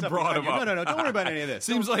he brought him up. No. Don't worry about any of this.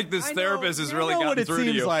 Seems like this therapist has really gotten through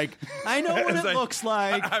to you. I know what it looks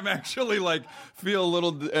like. I'm actually feel a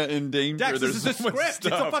little in danger. Dax, this is a script. It's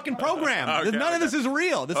a fucking program. None of this is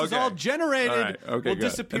real. This is all generated. All right. Okay, will good.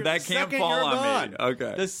 disappear. And that can't fall on me.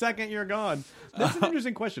 Okay. The second you're gone. That's an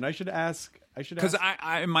interesting question. I should ask. Because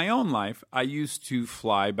I in my own life, I used to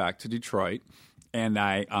fly back to Detroit. And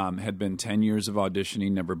I had been 10 years of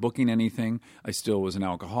auditioning, never booking anything. I still was an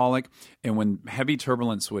alcoholic. And when heavy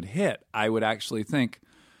turbulence would hit, I would actually think,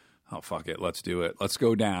 oh, fuck it, let's do it. Let's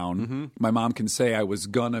go down. Mm-hmm. My mom can say I was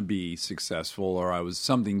going to be successful or I was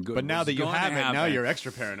something good. But now that you have it, now you're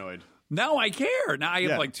extra paranoid. Now I care. Now I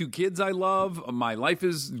have 2 kids I love. My life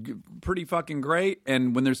is pretty fucking great.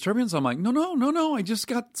 And when there's turbulence, I'm like, no. I just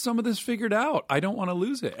got some of this figured out. I don't want to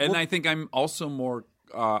lose it. And I think I'm also more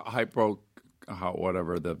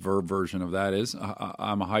whatever the verb version of that is.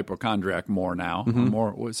 I'm a hypochondriac more now. Mm-hmm. I'm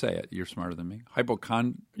more. Say it. You're smarter than me.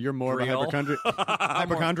 You're more of a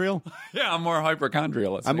hypochondrial. Yeah, I'm more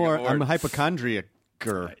hypochondrial. I'm a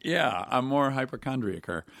hypochondriacer. Yeah, I'm more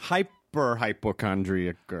hypochondriacer.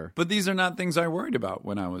 Hypochondriacer. But these are not things I worried about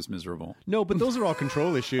when I was miserable. No, but those are all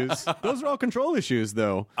control issues. Those are all control issues,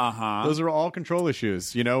 though. Those are all control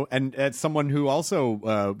issues, And as someone who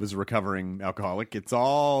also was a recovering alcoholic,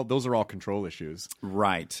 those are all control issues.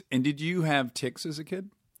 Right. And did you have tics as a kid?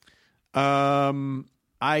 You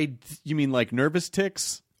mean like nervous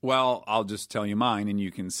tics? Well, I'll just tell you mine, and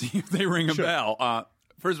you can see if they ring a bell.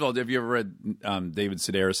 First of all, have you ever read David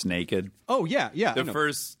Sedaris' Naked? Oh, yeah. The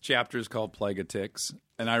first chapter is called Plague of Ticks.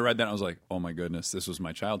 And I read that and I was like, oh my goodness, this was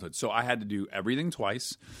my childhood. So I had to do everything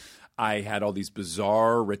twice. I had all these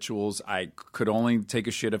bizarre rituals. I could only take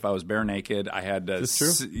a shit if I was bare naked. I had to... Is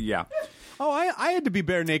this true? Yeah. Oh, I had to be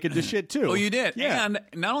bare naked to shit too. Oh, you did? Yeah. And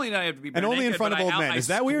not only did I have to be bare And only in naked, front of but old men. I Is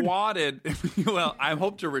that weird? Squatted. Well, I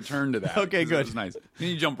hope to return to that. Okay, good. It was nice. Then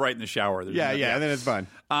you jump right in the shower. There's Yeah, and then it's fine.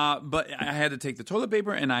 But I had to take the toilet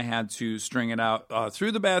paper and I had to string it out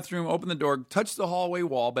through the bathroom, open the door, touch the hallway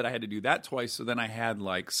wall, but I had to do that twice. So then I had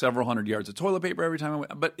like several hundred yards of toilet paper every time I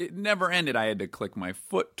went. But it never ended. I had to click my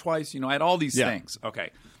foot twice. I had all these things. Okay.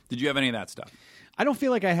 Did you have any of that stuff? I don't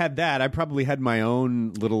feel like I had that. I probably had my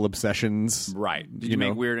own little obsessions. Right. Did you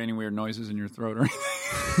make any weird noises in your throat or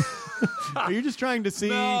anything? Are you just trying to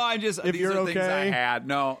see if these you're are okay? Things I had.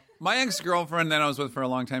 No. My ex-girlfriend that I was with for a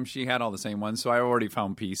long time, she had all the same ones, so I already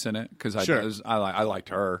found peace in it because I liked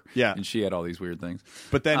her. Yeah. And she had all these weird things.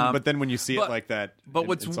 But then when you see it like that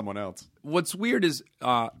in someone else. What's weird is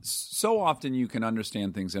so often you can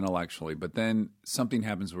understand things intellectually, but then something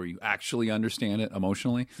happens where you actually understand it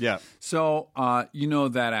emotionally. Yeah. So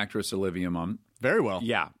that actress Olivia Munn. Very well.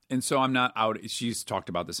 Yeah. And so I'm not out. She's talked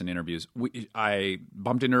about this in interviews. I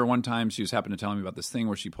bumped into her one time. She was happening to tell me about this thing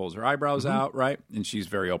where she pulls her eyebrows out, right? And she's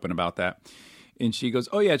very open about that. And she goes,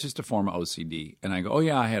 oh, yeah, it's just a form of OCD. And I go, oh,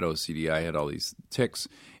 yeah, I had OCD. I had all these tics.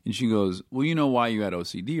 And she goes, well, you know why you had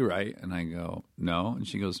OCD, right? And I go, no. And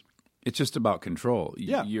she goes, it's just about control.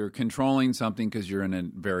 Yeah. You're controlling something because you're in a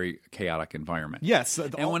very chaotic environment. Yes.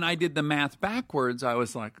 And when I did the math backwards, I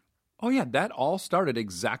was like, oh, yeah, that all started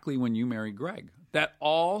exactly when you married Greg. That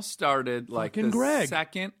all started like the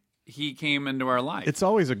second he came into our life. It's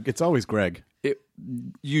always Greg.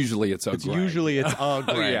 Usually it's a Greg. Usually it's a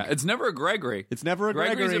Greg. Yeah, it's never a Gregory. It's never a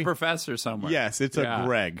Gregory. Gregory's a professor somewhere. Yes, it's a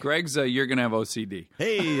Greg. Greg's you're going to have OCD.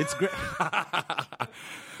 Hey, it's Greg.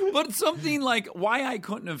 But something like why I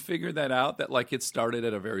couldn't have figured that out, that like it started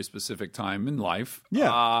at a very specific time in life.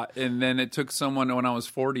 Yeah. And then it took someone when I was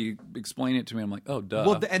 40 explain it to me. I'm like, oh, duh.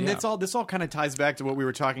 Well, this all kind of ties back to what we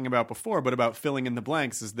were talking about before, but about filling in the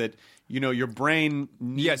blanks is that, your brain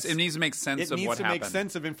needs... Yes, it needs to make sense of what happened. It needs to make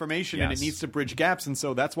sense of information, and it Yes. needs to bridge gaps, and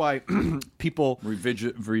so that's why people...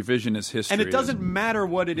 Revisionist history. And it doesn't matter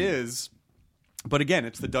what it is, but again,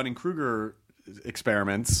 it's the Dunning-Kruger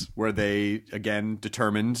experiments where they again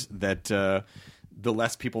determined that the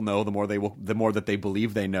less people know, the more that they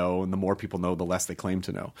believe they know, and the more people know, the less they claim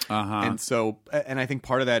to know. And I think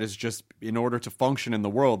part of that is just in order to function in the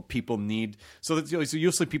world, people need. So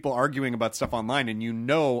you'll see people arguing about stuff online, and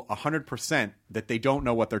 100% that they don't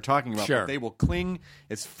know what they're talking about, Sure. but they will cling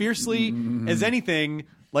as fiercely as anything.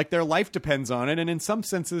 Like their life depends on it, and in some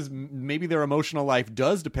senses, maybe their emotional life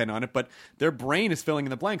does depend on it, but their brain is filling in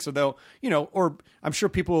the blank. So they'll, or I'm sure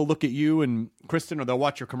people will look at you and Kristen, or they'll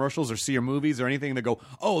watch your commercials or see your movies or anything, and they go,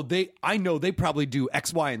 oh, I know they probably do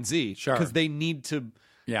X, Y, and Z. Sure. Because they need to,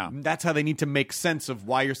 that's how they need to make sense of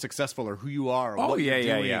why you're successful or who you are or what you're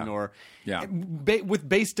doing. Or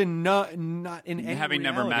based in not in any having reality,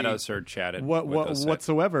 never met us or chatted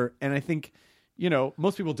whatsoever. And I think...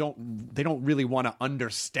 most people don't really want to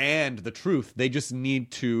understand the truth. They just need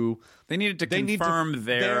to... They needed to confirm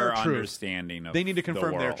their truth. Understanding of They need to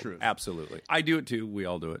confirm the their world. truth. Absolutely. I do it too. We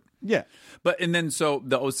all do it. Yeah. And then so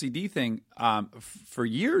the OCD thing, for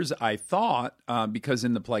years I thought, because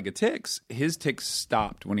in the Plague of Ticks, his tics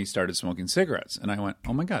stopped when he started smoking cigarettes. And I went,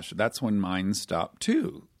 oh my gosh, that's when mine stopped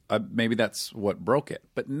too. Maybe that's what broke it.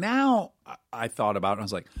 But now I thought about it and I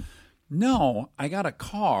was like... No, I got a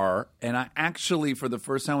car, and I actually, for the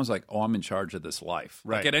first time, was like, oh, I'm in charge of this life.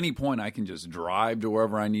 Right. Like, at any point, I can just drive to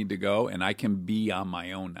wherever I need to go, and I can be on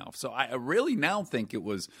my own now. So I really now think it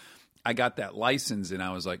was, I got that license, and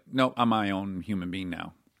I was like, no, I'm my own human being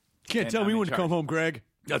now. Can't tell me when to come home, Greg.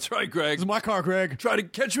 That's right, Greg. This is my car, Greg. Try to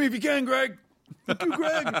catch me if you can, Greg. Fuck you,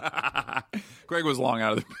 Greg. Greg was long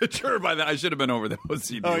out of the picture by then. I should have been over the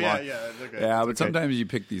OCD. Oh yeah, line. yeah, it's okay. Yeah, It's but okay. sometimes you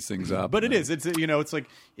pick these things up. But it is. It's it's like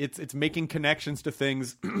it's making connections to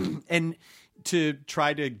things, and to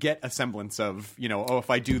try to get a semblance of if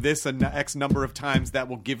I do this an X number of times, that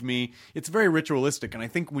will give me. It's very ritualistic, and I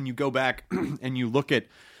think when you go back and you look at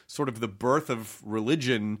sort of the birth of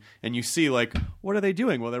religion, and you see like, what are they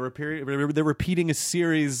doing? Well, they're repeating a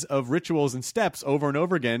series of rituals and steps over and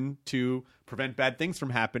over again to prevent bad things from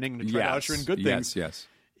happening and to try to usher in good things. Yes.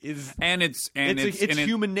 It's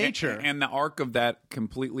human nature, and the arc of that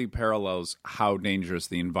completely parallels how dangerous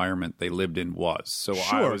the environment they lived in was. So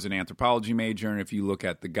I was an anthropology major, and if you look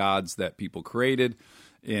at the gods that people created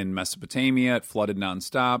in Mesopotamia, it flooded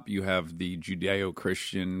nonstop. You have the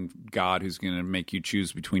Judeo-Christian God who's going to make you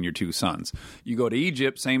choose between your two sons. You go to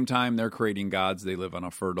Egypt, same time they're creating gods. They live on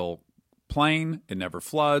a fertile plain. It never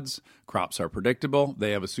floods. Crops are predictable.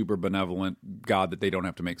 They have a super benevolent God that they don't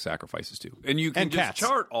have to make sacrifices to. And you can just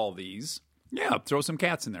chart all these Yeah, throw some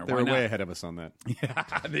cats in there. They Why were not? way ahead of us on that. Yeah,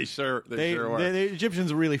 they sure were. The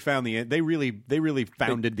Egyptians really found they really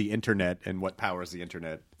founded the internet and what powers the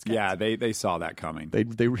internet. Yeah, they saw that coming.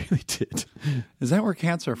 They really did. Is that where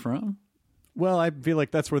cats are from? Well, I feel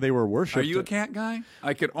like that's where they were worshipped. Are you a cat guy?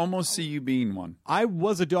 I could almost see you being one. I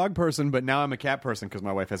was a dog person, but now I'm a cat person because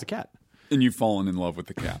my wife has a cat. And you've fallen in love with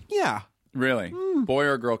the cat. Yeah. Really? Boy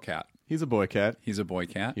or girl cat? He's a boy cat. He's a boy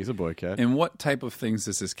cat? He's a boy cat. And what type of things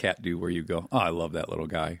does this cat do where you go, oh, I love that little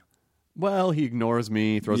guy? Well, he ignores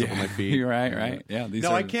me, throws up on my feet. right. Yeah.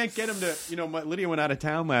 I can't get him to. Lydia went out of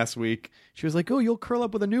town last week. She was like, "Oh, you'll curl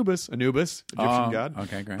up with Anubis, Egyptian god.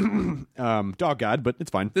 Okay, great. Dog god, but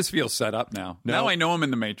it's fine. This feels set up now. No. Now I know him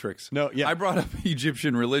in the Matrix. No, yeah. I brought up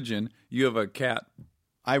Egyptian religion. You have a cat.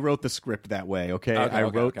 I wrote the script that way. Okay, I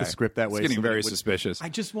wrote the script that way. It's getting so very suspicious. I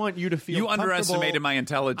just want you to feel. You comfortable. underestimated my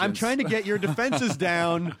intelligence. I'm trying to get your defenses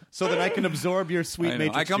down so that I can absorb your sweet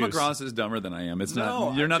matrix I come juice. across as dumber than I am. It's No,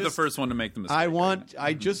 not. You're I not the just- first one to make the mistake.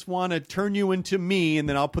 I just want to turn you into me, and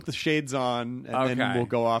then I'll put the shades on, and then we'll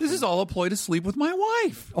go off. This is all a ploy to sleep with my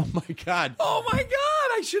wife. Oh my god! Oh my god!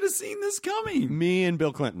 I should have seen this coming. Me and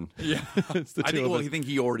Bill Clinton. Yeah, it's the I two think. of Well, us. you think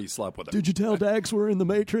he already slept with her. Did you tell Dax we're in the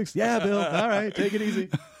Matrix? Yeah, Bill. All right, take it easy.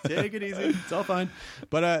 Take it easy. It's all fine.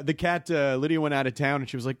 But the cat, Lydia went out of town, and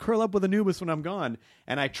she was like, curl up with Anubis when I'm gone.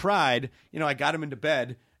 And I tried. I got him into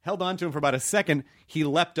bed, held on to him for about a second. He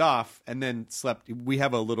leapt off and then slept. We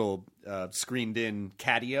have a little screened-in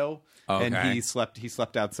catio, and Okay. he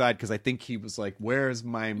slept outside because I think he was like, where's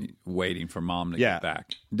my... Waiting for mom to Yeah. get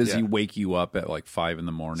back. Does he Yeah. wake you up at like 5 in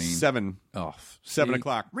the morning? 7. Oh, 7 see?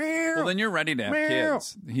 o'clock. Well, then you're ready to have Meow.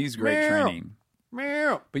 kids. He's great Meow. training.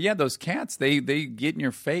 Meow. But yeah, those cats, they get in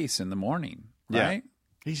your face in the morning, Yeah. right?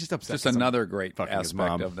 He's just upset. Just 'cause I'm another great fucking his aspect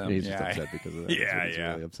mom. of them. He's Yeah. just upset because of that. That's what he's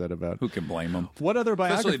really upset about. Who can blame him? What other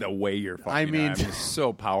Especially biography? the way you're fucking. I mean- it's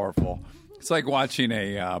so powerful. It's like watching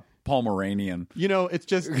a Pomeranian. It's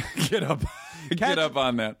just Get up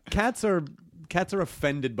on that. cats are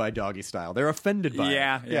offended by doggy style. They're offended by it.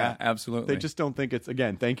 Yeah, absolutely. They just don't think it's.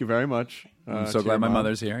 Again, thank you very much. I'm so to glad your my mom.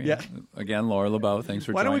 mother's here. Yeah. Again, Laura LeBeau, thanks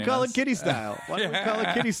for Why don't joining we call us. it kitty style? Why don't we call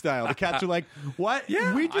it kitty style? The cats are like, what?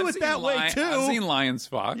 Yeah, we do I've it seen that way too. I've seen lions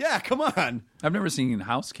fuck. Yeah, come on. I've never seen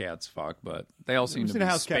house cats fuck, but they all seem I've to seen be a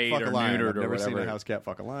house cat spayed fuck or a lion. neutered I've or never seen whatever. a house cat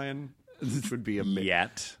fuck a lion. This would be amazing.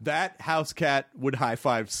 Yet. That house cat would high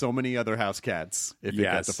five so many other house cats if it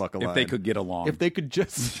got to fuck a lion. if they could get along. If they could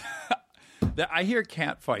just. I hear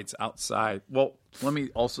cat fights outside. Well, let me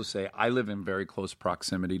also say I live in very close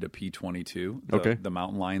proximity to P22, the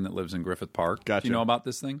mountain lion that lives in Griffith Park. Gotcha. Do you know about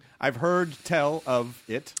this thing? I've heard tell of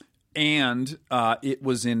it. And it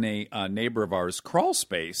was in a neighbor of ours' crawl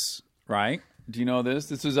space, right? Do you know this?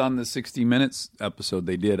 This was on the 60 Minutes episode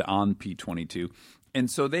they did on P22. And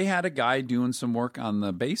so they had a guy doing some work on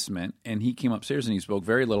the basement, and he came upstairs and he spoke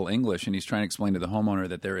very little English, and he's trying to explain to the homeowner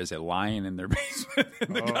that there is a lion in their basement.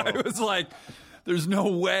 And the guy was like, there's no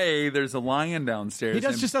way there's a lion downstairs. He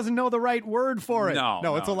just doesn't know the right word for it.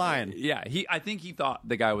 No, it's a lion. Yeah, I think he thought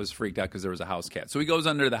the guy was freaked out because there was a house cat. So he goes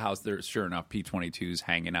under the house. There's sure enough P22's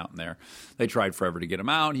hanging out in there. They tried forever to get him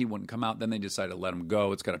out. He wouldn't come out. Then they decided to let him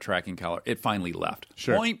go. It's got a tracking collar. It finally left.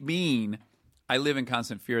 Sure. Point being, I live in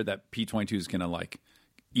constant fear that P22 is going to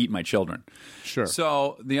eat my children. Sure.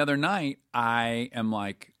 So the other night, I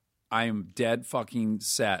am dead fucking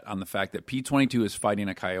set on the fact that P22 is fighting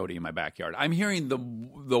a coyote in my backyard. I'm hearing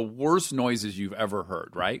the worst noises you've ever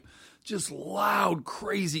heard, right? Just loud,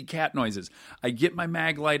 crazy cat noises. I get my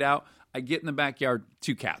mag light out. I get in the backyard,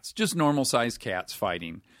 2 cats, just normal-sized cats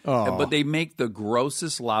fighting. Oh. But they make the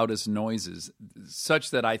grossest, loudest noises,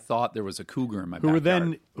 such that I thought there was a cougar in my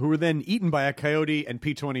backyard. Who were then eaten by a coyote and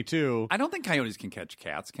P22. I don't think coyotes can catch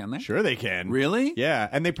cats, can they? Sure they can. Really? Yeah,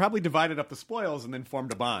 and they probably divided up the spoils and then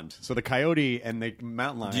formed a bond. So the coyote and the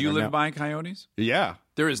mountain lion. Do you are live now- by coyotes? Yeah.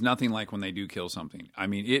 There is nothing like when they do kill something. I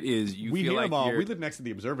mean, it is. We feel hear like them all. you're- We live next to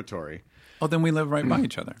the observatory. Oh, then we live right by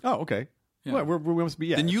each other. Oh, okay. Yeah. Well, we must be.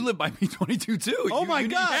 Yeah. Then you live by P22 too. Oh my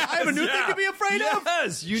God! I have a new thing to be afraid of.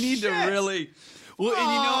 Yes, you need to Shit. really.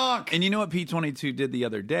 Well, and you know what P22 did the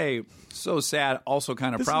other day? So sad. Also,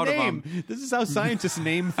 kind of This proud name. of him. This is how scientists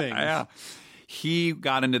name things. Yeah, he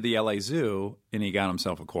got into the LA Zoo and he got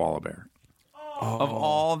himself a koala bear. Of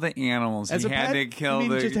all the animals, As he a had pet? to kill You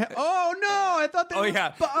mean the. just oh no! I thought they. Oh were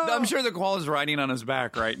yeah, I'm sure the koala's riding on his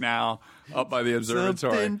back right now, up by the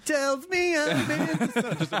observatory. Something tells me I'm in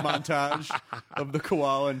the just a montage of the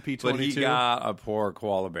koala and P22. But he got a poor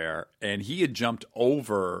koala bear, and he had jumped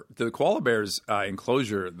over the koala bear's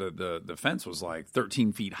enclosure. The fence was like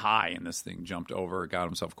 13 feet high, and this thing jumped over, got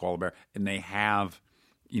himself a koala bear, and they have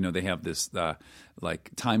they have this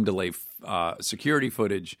like time delay security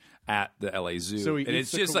footage at the LA Zoo. So he and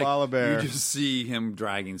eats it's just the koala like bear. you just see him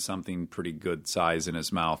dragging something pretty good size in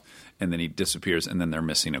his mouth, and then he disappears, and then they're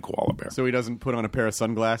missing a koala bear. So he doesn't put on a pair of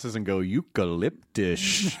sunglasses and go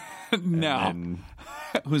eucalyptus. No.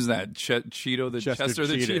 Who's that? Cheeto? Chester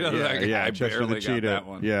the Cheetah? Yeah, I Chester barely the Cheetah. got that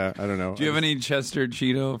one. Yeah, I don't know. Do you have any Chester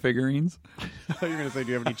Cheeto figurines? I thought you were going to say, do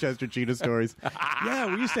you have any Chester Cheetah stories?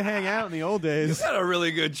 Yeah, we used to hang out in the old days. You got a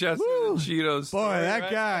really good Chester Cheeto story. Boy,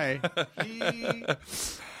 that guy.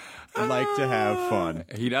 He liked to have fun.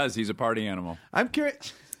 He does. He's a party animal. I'm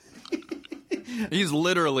curious. He's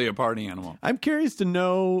literally a party animal. I'm curious to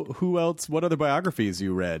know what other biographies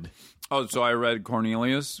you read. Oh, so I read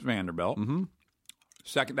Cornelius Vanderbilt. Mm-hmm.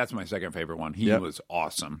 That's my second favorite one. He was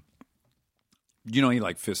awesome. You know, he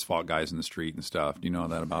like fist fought guys in the street and stuff. Do you know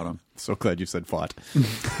that about him? So glad you said fought.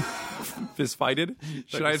 Fist fighted?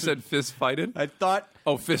 Should I have said fist fighted? I thought.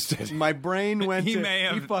 Oh, fisted. My brain went He to. may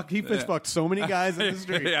have. He fist fucked so many guys in the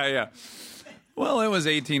street. Yeah. Well, it was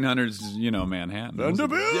 1800s, Manhattan. It was a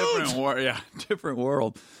different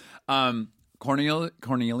world.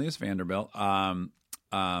 Cornelius Vanderbilt,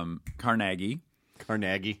 Carnegie.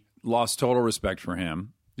 Lost total respect for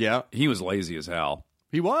him. Yeah. He was lazy as hell.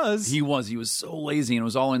 He was so lazy, and it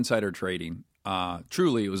was all insider trading.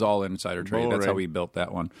 Truly, it was all insider trading. That's how we built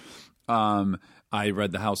that one. I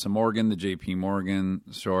read The House of Morgan, the J.P. Morgan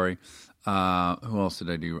story. Who else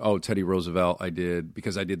did I do? Oh, Teddy Roosevelt I did,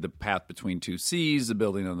 because I did The Path Between Two Seas, the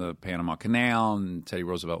building of the Panama Canal, and Teddy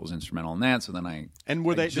Roosevelt was instrumental in that. So then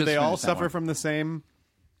did they all suffer from the same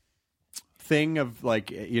thing of like,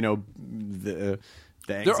 the anxiety?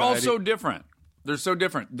 They're all so different. They're so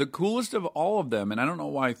different. The coolest of all of them, and I don't know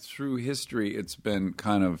why through history it's been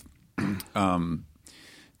kind of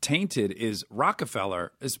tainted, is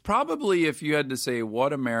Rockefeller. Is probably, if you had to say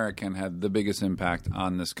what American had the biggest impact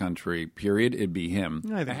on this country, period, it'd be him.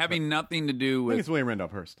 Having nothing to do with... I think it's William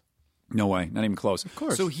Randolph Hearst. No way. Not even close. Of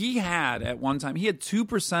course. So he had, at one time,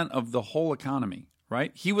 2% of the whole economy.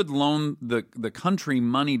 Right, he would loan the country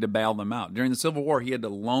money to bail them out. During the Civil War, he had to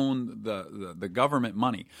loan the government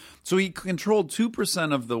money. So he controlled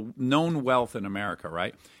 2% of the known wealth in America.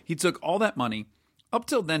 Right, he took all that money. Up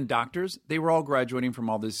till then, doctors, they were all graduating from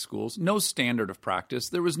all these schools. No standard of practice.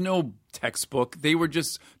 There was no textbook. They were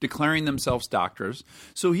just declaring themselves doctors.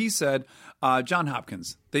 So he said, John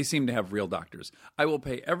Hopkins, they seem to have real doctors. I will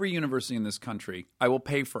pay every university in this country. I will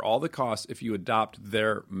pay for all the costs if you adopt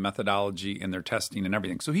their methodology and their testing and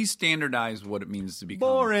everything. So he standardized what it means to become.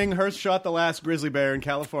 Boring. Hearst shot the last grizzly bear in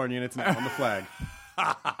California, and it's now on the flag.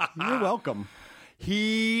 You're welcome.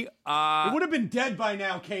 It would have been dead by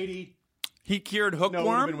now, Katie. He cured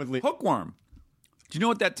hookworm. Hookworm. Do you know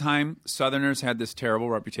at that time Southerners had this terrible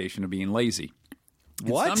reputation of being lazy?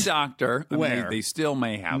 What? And some doctor, Where? They still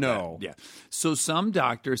may have No. that. Yeah. So some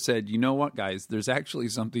doctor said, you know what, guys, there's actually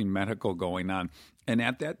something medical going on. And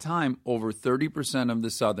at that time, over 30% of the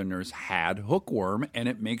Southerners had hookworm, and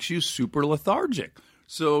it makes you super lethargic.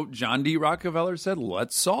 So John D. Rockefeller said,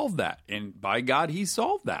 let's solve that. And by God, he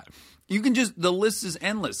solved that. The list is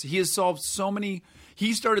endless. He has solved so many.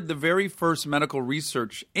 He started the very first medical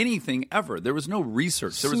research, anything ever. There was no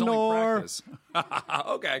research. There was only practice.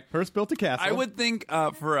 Okay. Hearst built a castle. I would think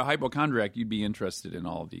for a hypochondriac, you'd be interested in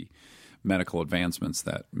all the medical advancements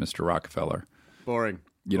that Mr. Rockefeller. Boring.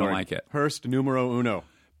 You don't like it. Hearst numero uno.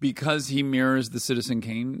 Because he mirrors the Citizen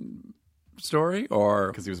Kane story, or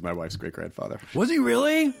because he was my wife's great-grandfather. Was he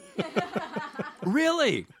really?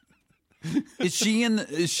 Really? Is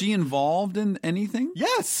she involved in anything?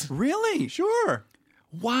 Yes. Really? Sure.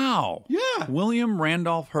 Wow. Yeah. William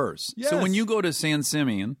Randolph Hearst. Yes. So when you go to San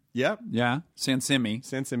Simeon. Yep. Yeah. San Simeon.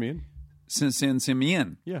 San Simeon. San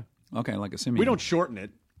Simeon. Yeah. Okay, like a Simeon. We don't shorten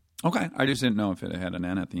it. Okay. I just didn't know if it had an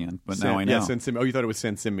N at the end, but now I know. Yeah, San Simeon. Oh, you thought it was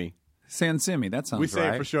San Simi. San Simi. That sounds right. We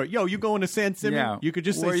say it for sure. Yo, you going to San Simi? Yeah. You could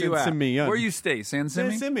just say Where San you at? Simeon. Where you stay? San Simi?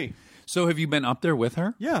 San Simi. So have you been up there with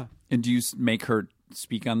her? Yeah. And do you make her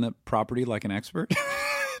speak on the property like an expert?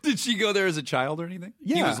 Did she go there as a child or anything?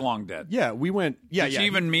 Yeah. He was long dead. Yeah, we went. Yeah, Did she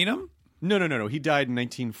even meet him? No. He died in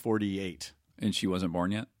 1948. And she wasn't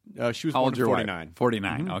born yet? She was How born old's in your 49. wife?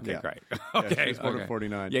 49. Mhm. Okay, Yeah. great. Yeah, Okay. she was born in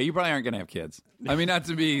 49. Yeah, you probably aren't going to have kids. I mean, not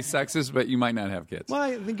to be sexist, but you might not have kids. Well,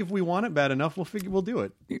 I think if we want it bad enough, we'll do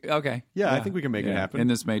it. Okay. Yeah, I think we can make it happen. In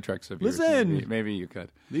this matrix of yours, Listen. maybe you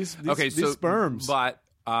could. These so sperms. But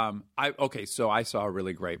so I saw a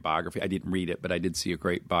really great biography. I didn't read it, but I did see a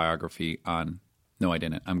great biography on. No, I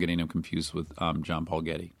didn't. I'm getting him confused with John Paul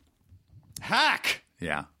Getty. Hack.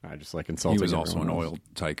 Yeah, I just like insulting. He was also an everyone oil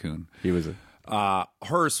tycoon. He was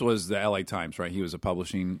Hearst was the LA Times, right? He was a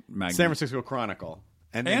publishing magazine. San Francisco Chronicle.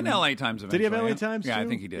 And LA Times eventually. Did he have LA Times? Yeah, too? I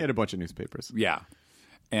think he did. He had a bunch of newspapers. Yeah.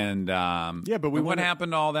 And but what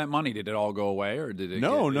happened to all that money? Did it all go away, or did it?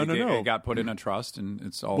 No. It got put in a trust, and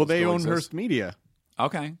it's all. Well, they still own exists? Hearst Media.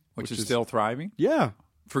 Okay, which is still thriving. Yeah.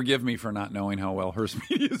 Forgive me for not knowing how well Hearst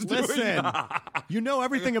Media is doing. Listen, you know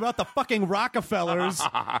everything about the fucking Rockefellers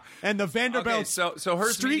and the Vanderbilt so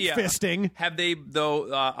Hearst street Media, fisting. Have they,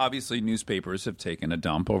 though, obviously newspapers have taken a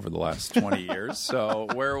dump over the last 20 years, so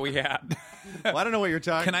where are we at? Well, I don't know what you're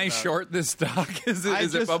talking Can about. I short this stock? Is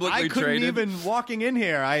it publicly I couldn't traded? even, walking in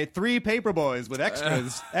here, I had 3 paper boys with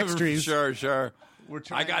extras. Sure.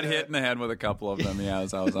 I got hit in the head with a couple of them,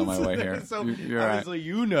 as I was on my way here. So You're obviously, right.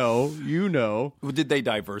 you know. Well, did they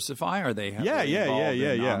diversify? Are they Yeah.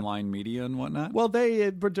 in online media and whatnot? Well,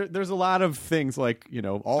 there's a lot of things like,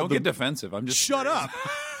 Don't get defensive. I'm just shut curious. up.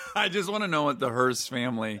 I just want to know what the Hearst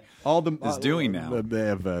family is doing now. They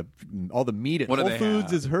have all the meat at What do Whole they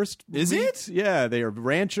Foods have? is Hearst. Is meat. it? Yeah, they are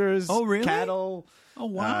ranchers. Oh, really? Cattle. Oh,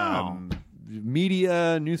 wow.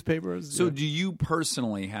 Media, newspapers. So, do you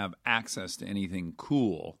personally have access to anything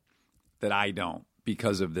cool that I don't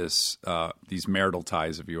because of this these marital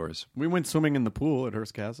ties of yours? We went swimming in the pool at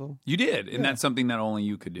Hearst Castle. You did, and that's something that only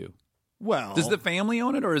you could do. Well, does the family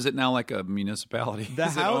own it, or is it now like a municipality?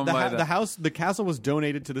 The castle was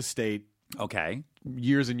donated to the state. Okay,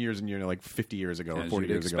 years and years and years, like 50 years ago or 40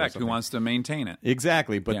 years ago. Who wants to maintain it?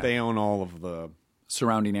 Exactly, but they own all of the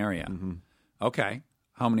surrounding area. Mm-hmm. Okay,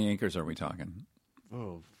 how many acres are we talking?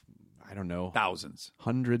 Oh, I don't know. Thousands,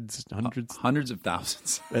 hundreds of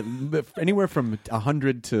thousands. Anywhere from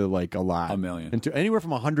 100 to like a lot, a million, and anywhere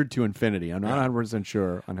from 100 to infinity. I'm not 100%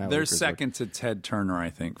 sure on how. They're second to Ted Turner,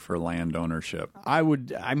 I think, for land ownership.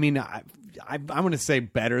 I'm going to say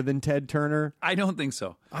better than Ted Turner. I don't think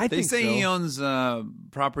so. They say he owns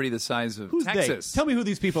property the size of Texas. Tell me who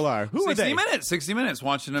these people are. Who are they? 60 Minutes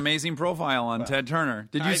watched an amazing profile on Ted Turner.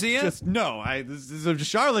 Did you see it? No. This is a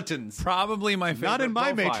charlatans. Probably my favorite. Not in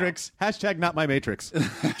my profile. matrix. Hashtag not my matrix.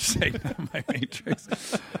 Hashtag not my matrix.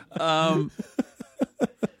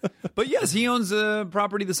 But yes, he owns a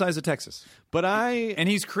property the size of Texas. And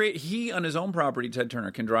he on his own property, Ted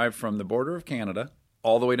Turner, can drive from the border of Canada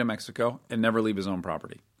all the way to Mexico and never leave his own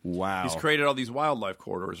property. Wow. He's created all these wildlife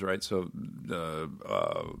corridors, right? So the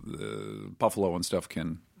buffalo and stuff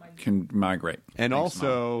can migrate. And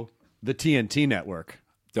also the TNT network.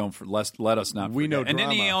 Let us not forget. We know And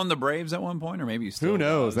drama. didn't he own the Braves at one point? Or maybe he still Who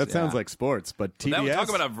knows? does. That sounds like sports. But TBS. Talk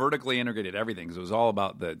about a vertically integrated everything. Because it was all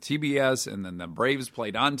about the TBS, and then the Braves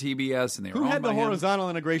played on TBS, and they were Who owned had the by him. horizontal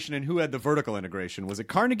integration and who had the vertical integration? Was it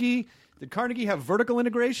Carnegie? Did Carnegie have vertical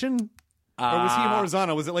integration? Or was he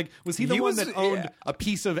horizontal? Was he the one that owned a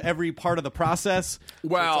piece of every part of the process?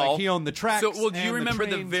 Well, so it's like he owned the tracks. Do you remember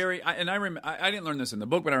the very? I didn't learn this in the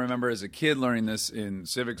book, but I remember as a kid learning this in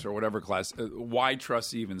civics or whatever class. Why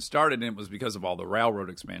trusts even started, and it was because of all the railroad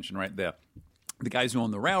expansion, right? The guys who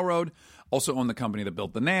owned the railroad also owned the company that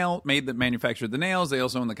built the nail, manufactured the nails. They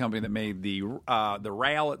also owned the company that made the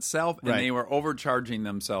rail itself, and they were overcharging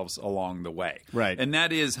themselves along the way. Right. And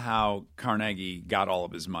that is how Carnegie got all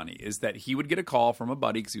of his money, is that he would get a call from a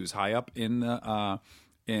buddy because he was high up in the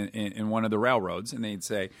in one of the railroads, and they'd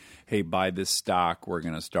say, hey, buy this stock, we're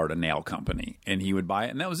going to start a nail company. And he would buy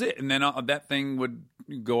it, and that was it. And then that thing would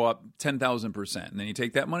go up 10,000%. And then he'd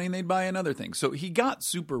take that money and they'd buy another thing. So he got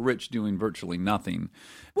super rich doing virtually nothing.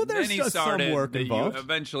 Well, there's then he started some work involved.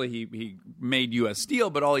 Eventually, he made U.S. Steel,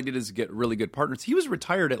 but all he did is get really good partners. He was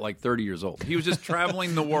retired at like 30 years old. He was just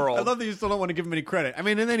traveling the world. I love that you still don't want to give him any credit. I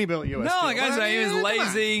mean, and then he built U.S. No, Steel. the guy's he was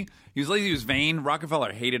lazy. He was lazy. He was vain.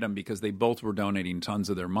 Rockefeller hated him because they both were donating tons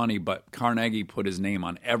of their money, but Carnegie put his name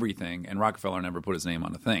on everything, and Rockefeller never put his name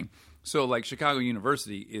on a thing. So, like, Chicago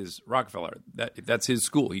University is Rockefeller. That's his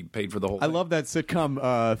school. He paid for the whole thing. I love that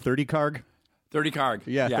sitcom 30 Carg. 30 Carg.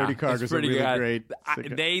 Yeah, 30 Carg is a really great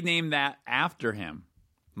sitcom. They named that after him.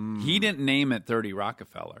 He didn't name it 30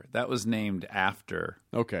 Rockefeller. That was named after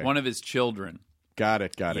one of his children. Got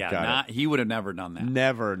it. He would have never done that.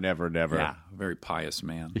 Never. Yeah, very pious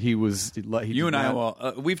man. He was. You and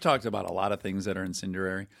I, we've talked about a lot of things that are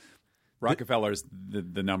incendiary. Rockefeller's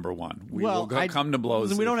the number one. We will come to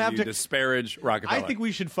blows. We don't have to disparage Rockefeller. I think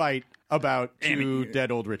we should fight about two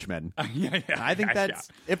dead old rich men. I think that's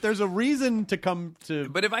if there's a reason to come to.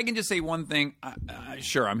 But if I can just say one thing,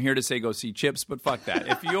 sure, I'm here to say go see Chips, but fuck that.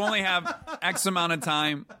 If you only have X amount of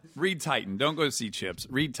time, read Titan. Don't go see Chips.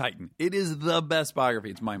 Read Titan. It is the best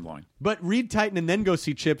biography. It's mind blowing. But read Titan and then go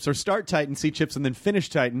see Chips, or start Titan, see Chips, and then finish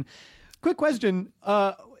Titan. Quick question: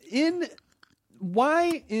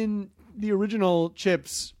 why in the original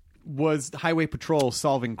Chips was Highway Patrol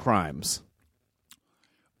solving crimes?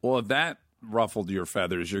 Well, that ruffled your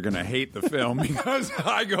feathers. You're going to hate the film because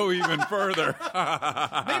I go even further.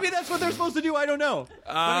 Maybe that's what they're supposed to do. I don't know.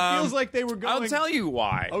 But it feels like they were going... I'll tell you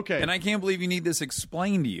why. Okay. And I can't believe you need this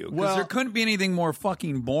explained to you. Because Well- there couldn't be anything more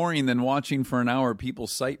fucking boring than watching for an hour people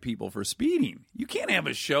cite people for speeding. You can't have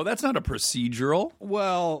a show. That's not a procedural.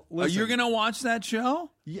 Well, listen. You're going to watch that show?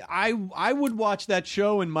 Yeah, I would watch that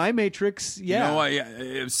show in my Matrix. Yeah. You know what?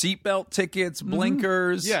 Seatbelt tickets,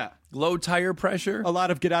 blinkers. Yeah. Low tire pressure. A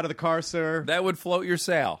lot of get out of the car, sir. That would float your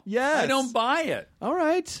sail. Yes. I don't buy it. All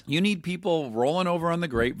right. You need people rolling over on the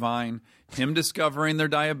grapevine, him discovering they're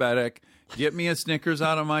diabetic. Get me a Snickers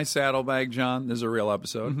out of my saddlebag, John. There's a real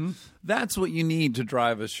episode. Mm-hmm. That's what you need to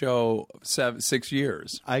drive a show 6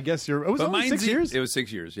 years. I guess it was only 6 years? It was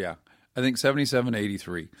 6 years, yeah. I think 77 to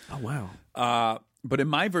 83. Oh, wow. But in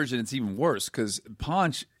my version, it's even worse because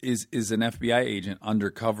Ponch is an FBI agent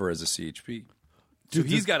undercover as a CHP. So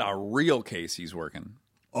he's got a real case he's working.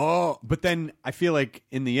 Oh, but then I feel like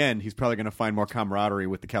in the end, he's probably going to find more camaraderie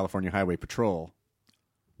with the California Highway Patrol.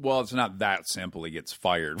 Well, it's not that simple. He gets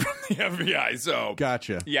fired from the FBI. So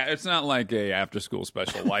Gotcha. Yeah, it's not like a after-school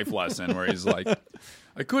special life lesson where he's like,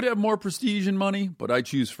 I could have more prestige and money, but I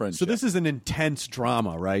choose friendship. So this is an intense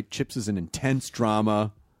drama, right? Chips is an intense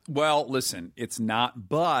drama. Well, listen, it's not,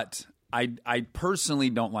 but I personally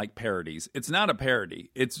don't like parodies. It's not a parody.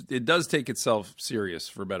 It does take itself serious,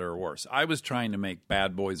 for better or worse. I was trying to make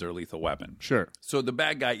Bad Boys or Lethal Weapon. Sure. So the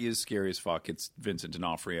bad guy is scary as fuck. It's Vincent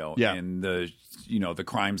D'Onofrio. Yeah. And the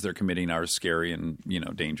crimes they're committing are scary and,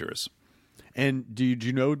 dangerous. And did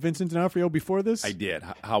you know Vincent D'Onofrio before this? I did.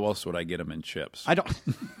 How else would I get him in chips? I don't...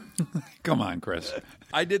 Come on, Chris.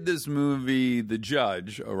 I did this movie, The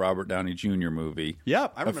Judge, a Robert Downey Jr. movie. Yeah,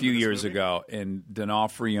 I remember a few this years movie. ago, and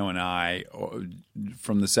D'Onofrio and I,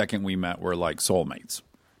 from the second we met, were like soulmates.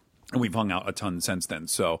 And we've hung out a ton since then.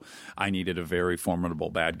 So I needed a very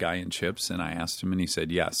formidable bad guy in chips, and I asked him, and he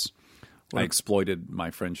said yes. I exploited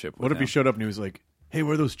my friendship with What if him. he showed up and he was like, hey,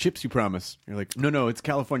 where are those chips you promised? You're like, no, it's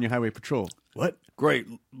California Highway Patrol. What? Great,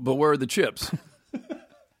 but where are the chips?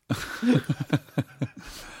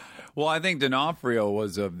 Well, I think D'Onofrio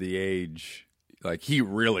was of the age, like he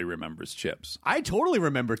really remembers chips. I totally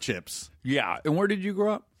remember chips. Yeah. And where did you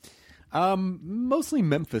grow up? Mostly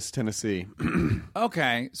Memphis, Tennessee.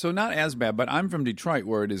 Okay, so not as bad, but I'm from Detroit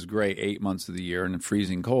where it is gray 8 months of the year and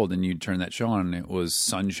freezing cold, and you'd turn that show on and it was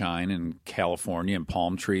sunshine and California and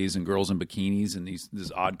palm trees and girls in bikinis and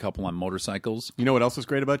this odd couple on motorcycles. You know what else was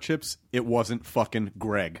great about chips? It wasn't fucking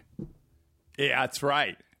Greg. Yeah, that's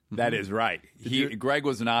right. That is right. Greg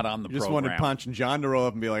was not on the You just program. wanted Ponch and John to roll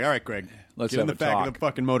up and be like, all right, Greg, Let's get in have the a back talk. of the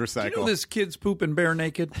fucking motorcycle. Do you know this kid's pooping bare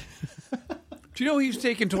naked? Do you know he's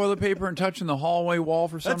taking toilet paper and touching the hallway wall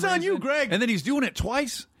for some reason? That's on you, Greg. And then he's doing it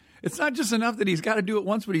twice? It's not just enough that he's got to do it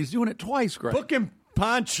once, but he's doing it twice, Greg. Book him,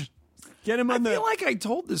 Ponch. Get him on I feel like I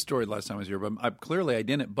told this story last time I was here, but clearly I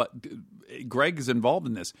didn't. But Greg is involved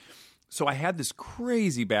in this. So I had this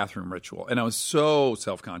crazy bathroom ritual, and I was so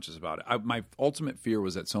self-conscious about it. My ultimate fear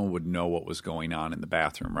was that someone would know what was going on in the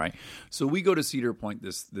bathroom, right? So we go to Cedar Point,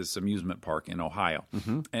 this amusement park in Ohio.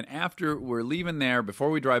 Mm-hmm. And after we're leaving there, before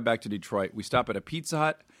we drive back to Detroit, we stop at a Pizza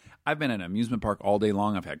Hut. I've been in an amusement park all day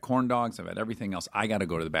long. I've had corn dogs. I've had everything else. I got to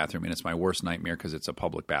go to the bathroom, and it's my worst nightmare because it's a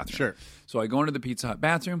public bathroom. Sure. So I go into the Pizza Hut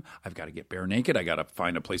bathroom. I've got to get bare naked. I got to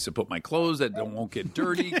find a place to put my clothes that won't get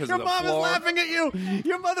dirty because of the floor. Your mom is laughing at you.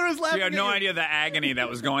 Your mother is laughing She had at no you. idea the agony that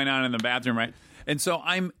was going on in the bathroom, right? And so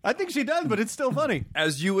I think she does, but it's still funny.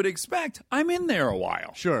 As you would expect, I'm in there a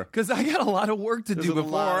while. Sure. Because I got a lot of work to do There's a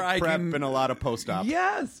before lot of I prep can. and a lot of post-op.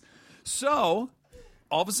 Yes. So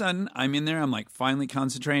all of a sudden, I'm in there. I'm like finally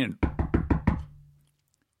concentrating.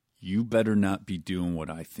 You better not be doing what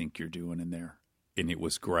I think you're doing in there. And it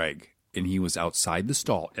was Greg. And he was outside the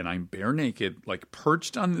stall. And I'm bare naked, like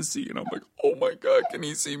perched on the seat. And I'm like, oh my God, can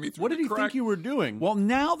he see me through What did the he crack? think you were doing? Well,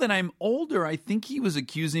 now that I'm older, I think he was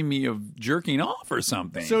accusing me of jerking off or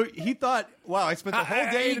something. So he thought, wow, I spent the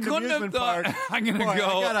whole day He in an couldn't have amusement thought, park. I'm going to Boy,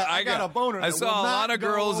 go. I got a boner. I that saw will a lot not of go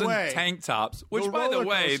girls away. in tank tops, which, The by the roller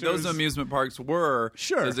way, those coasters. amusement parks were,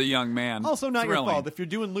 Sure. as a young man, Also, not thrilling. your fault. If you're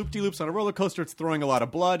doing loop-de-loops on a roller coaster, it's throwing a lot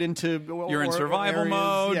of blood into. You're in survival areas.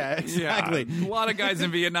 mode. Yeah, exactly. Yeah. A lot of guys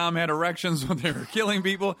in Vietnam had erections when they were killing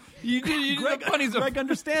people. Greg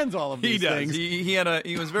understands all of He these does. things.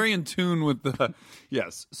 He was very in tune with the.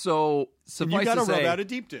 Yes. So suffice You got to to rub say, out a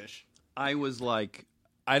deep dish. I was like,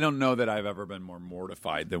 I don't know that I've ever been more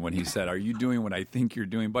mortified than when he said, "Are you doing what I think you're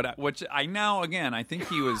doing?" But which I now again, I think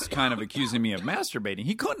he was kind of accusing me of masturbating.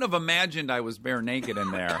 He couldn't have imagined I was bare naked in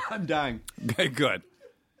there. I'm dying. Okay, good.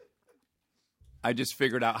 I just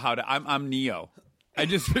figured out how to. I'm Neo. I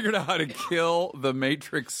just figured out how to kill the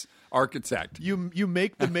Matrix architect. You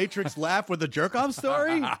make the Matrix laugh with a jerk-off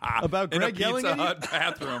story about Greg in a yelling Pizza at you? Hut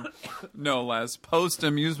bathroom, no less. Post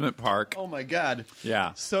amusement park. Oh my God!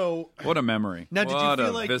 Yeah. So what a memory. Now, did What you a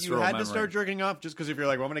feel like you visceral had memory. to start jerking off just because if you're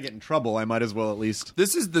like, well, I'm going to get in trouble, I might as well at least.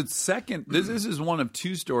 This is the second. This is one of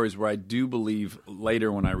two stories where I do believe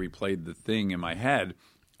later when I replayed the thing in my head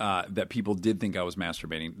that people did think I was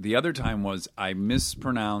masturbating. The other time was I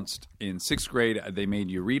mispronounced in 6th grade. They made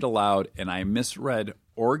you read aloud, and I misread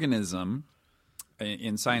organism.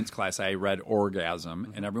 In science class, I read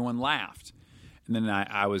orgasm, and everyone laughed. And then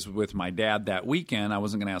I was with my dad that weekend. I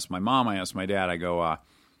wasn't going to ask my mom. I asked my dad. I go,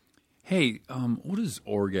 hey, what does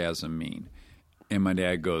orgasm mean? And my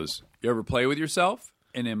dad goes, you ever play with yourself?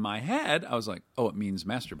 And in my head, I was like, oh, it means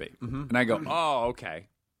masturbate. And I go, oh, okay.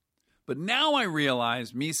 But now I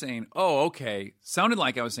realize me saying, oh, okay, sounded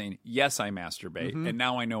like I was saying, yes, I masturbate. And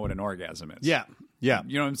now I know what an orgasm is. Yeah. Yeah.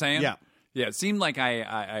 You know what I'm saying? Yeah. Yeah, it seemed like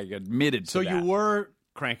I admitted to So that. you were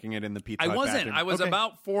cranking it in the Pizza I Hut wasn't. bathroom. I was Okay.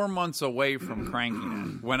 about 4 months away from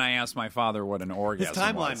cranking it when I asked my father what an orgasm His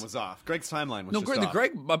timeline was off. Greg's timeline was No, just off.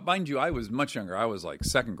 Greg, mind you, I was much younger. I was like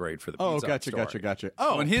 2nd grade for the Oh, Pizza Hut gotcha. story.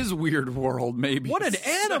 Oh, So in his weird world, maybe. What an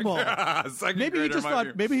animal! Second Maybe he grader just might thought.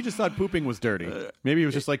 be- Maybe he just thought pooping was dirty. Maybe he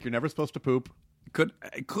was just like, "You're never supposed to poop."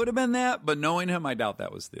 It could have been that, but knowing him, I doubt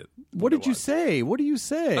that was the. What did you say? What do you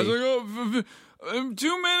say? I was like,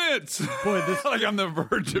 2 minutes. Boy, this like on the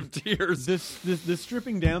verge of tears. This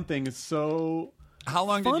stripping down thing is so. How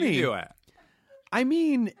long funny. did you do it? I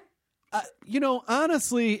mean,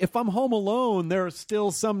 honestly, if I'm home alone, there are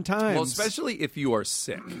still some times. Well, especially if you are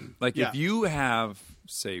sick. Like if you have,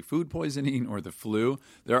 say, food poisoning or the flu,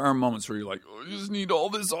 there are moments where you're like, oh, I just need all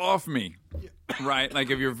this off me. Right? Like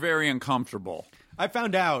if you're very uncomfortable. I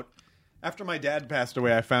found out after my dad passed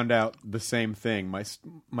away. I found out the same thing.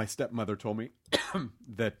 My stepmother told me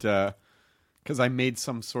that because I made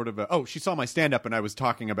some sort of she saw my stand up and I was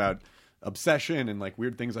talking about obsession and like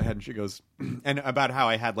weird things I had, and she goes and about how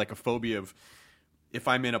I had like a phobia of if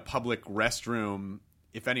I'm in a public restroom,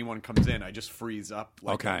 if anyone comes in, I just freeze up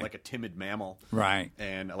like a timid mammal, right?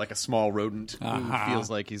 And like a small rodent who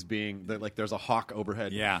feels like he's being like there's a hawk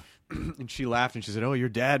overhead. Yeah. And she laughed and she said, "Oh, your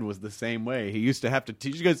dad was the same way. He used to have to."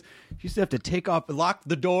 She goes, "He used to have to take off, lock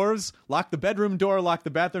the doors, lock the bedroom door, lock the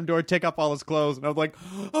bathroom door, take off all his clothes." And I was like,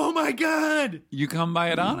 "Oh my God!" You come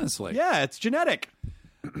by it honestly. Yeah, it's genetic.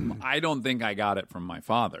 I don't think I got it from my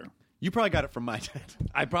father. You probably got it from my dad.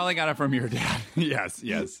 I probably got it from your dad. Yes.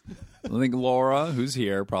 I think Laura, who's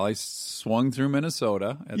here, probably swung through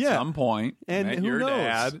Minnesota at some point. And met who your knows?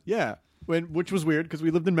 dad. Yeah. Which was weird because we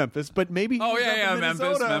lived in Memphis, but maybe he was up in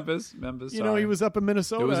Minnesota. Memphis. You know, he was up in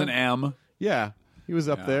Minnesota. It was an M. Yeah, he was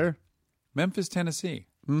up there. Memphis, Tennessee.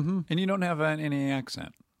 Mm-hmm. And you don't have any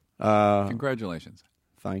accent. Congratulations.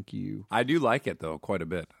 Thank you. I do like it, though, quite a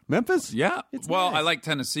bit. Memphis? Yeah. It's well, nice. I like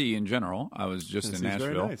Tennessee in general. I was just in Tennessee's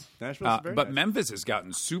Nashville. very nice. Nashville's very but nice. Memphis has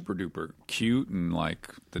gotten super duper cute, and like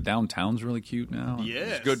the downtown's really cute now.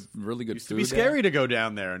 Yes. It's really good Used food. to be scary to go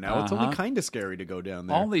down there. Now it's only Uh-huh. kind of scary to go down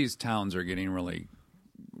there. All these towns are getting really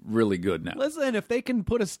good now. Listen, if they can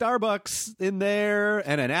put a Starbucks in there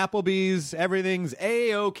and an Applebee's, everything's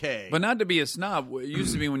A-okay. But not to be a snob, it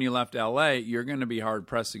used to be when you left L.A., you're going to be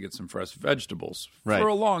hard-pressed to get some fresh vegetables for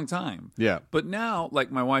a long time. Yeah. But now,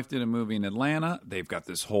 like my wife did a movie in Atlanta, they've got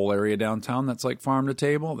this whole area downtown that's like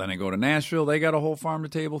farm-to-table. Then I go to Nashville, they got a whole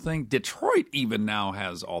farm-to-table thing. Detroit even now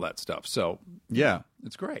has all that stuff. So, yeah.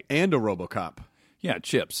 It's great. And a RoboCop. Yeah,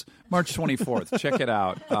 Chips. March 24th. Check it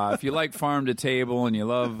out. If you like Farm to Table and you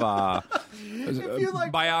love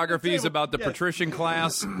biographies about the patrician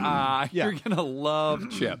class, you're going to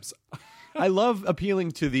love Chips. I love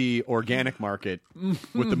appealing to the organic market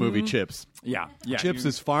with the movie Chips. Yeah. Chips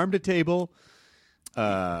is farm to table.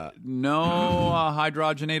 No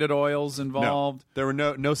hydrogenated oils involved. No. There were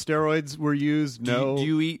no steroids were used. Do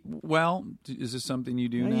you eat well? Is this something you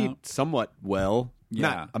do I now? eat somewhat well. Yeah.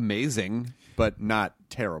 Not amazing, but not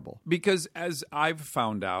terrible. Because as I've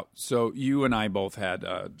found out, so you and I both had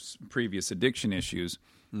previous addiction issues,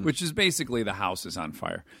 which is basically the house is on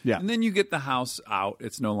fire. Yeah. And then you get the house out,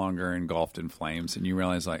 it's no longer engulfed in flames, and you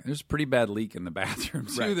realize, like, there's a pretty bad leak in the bathroom,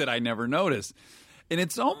 too, that I never noticed. And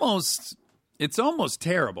it's almost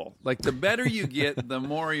terrible. Like, the better you get, the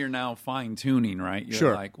more you're now fine-tuning, right?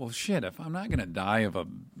 You're like, well, shit, if I'm not going to die of a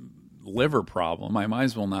liver problem, I might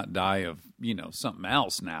as well not die of, something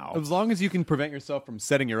else now. As long as you can prevent yourself from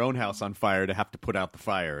setting your own house on fire to have to put out the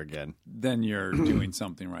fire again. Then you're doing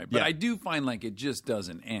something right. But I do find like it just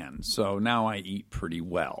doesn't end. So now I eat pretty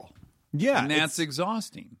well. Yeah. And that's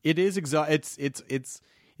exhausting. It is exhausting.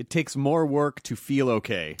 It takes more work to feel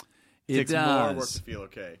okay. It takes does. more work to feel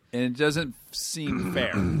okay. And it doesn't seem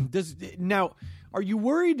fair. Now, are you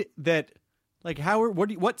worried that, like,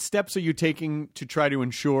 what steps are you taking to try to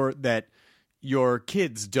ensure that your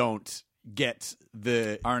kids don't get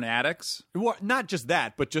aren't addicts? Well, not just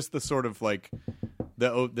that, but just the sort of like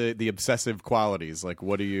the obsessive qualities. Like,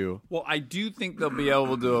 what do you? Well, I do think they'll be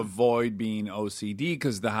able to avoid being OCD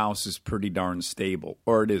because the house is pretty darn stable,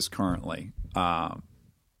 or it is currently.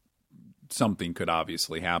 Something could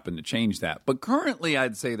obviously happen to change that. But currently,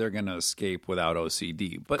 I'd say they're going to escape without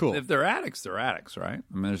OCD. But if they're addicts, right?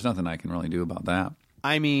 I mean, there's nothing I can really do about that.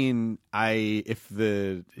 I mean, I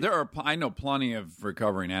know plenty of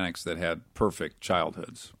recovering addicts that had perfect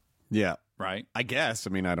childhoods. Yeah. Right? I guess. I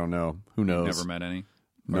mean, I don't know. Who knows? You've never met any?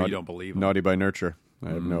 Or you don't believe them? Naughty by nurture.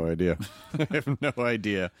 I have no idea. I have no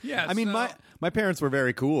idea. Yeah. I mean, my parents were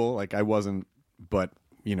very cool. Like, I wasn't, but...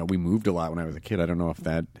 You know, we moved a lot when I was a kid. I don't know if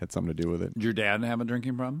that had something to do with it. Did your dad have a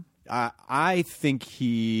drinking problem? I think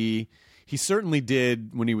he certainly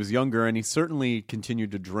did when he was younger, and he certainly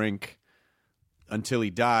continued to drink until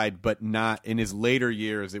he died, but not in his later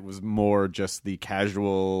years. It was more just the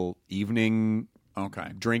casual evening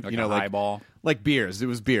drink, like you know, a like highball, like beers. It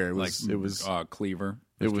was beer. It was Cleaver.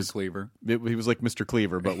 It was Cleaver. He was like Mr.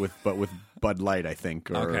 Cleaver, but with Bud Light, I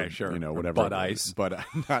think. Or, okay, sure. You know, whatever. Bud Ice.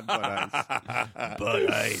 Not Bud Ice. Bud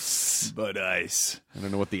Ice. Bud Ice. I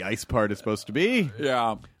don't know what the ice part is supposed to be.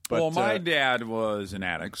 Yeah. But, well, my dad was an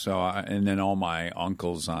addict, and then all my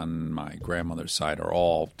uncles on my grandmother's side are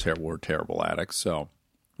all were terrible addicts. So,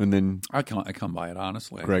 and then I come by it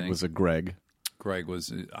honestly. Greg was a Greg. Greg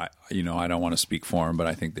was, I don't want to speak for him, but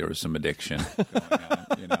I think there was some addiction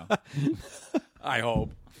going on. I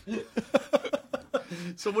hope.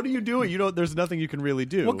 So what do you do? There's nothing you can really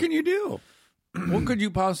do. What can you do? What could you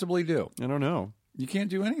possibly do? I don't know. You can't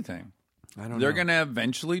do anything. I don't know. They're going to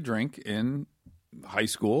eventually drink in high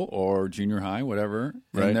school or junior high, whatever.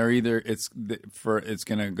 Right. And they're either it's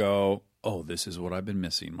going to go, oh, this is what I've been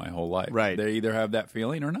missing my whole life. Right. They either have that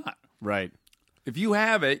feeling or not. Right. If you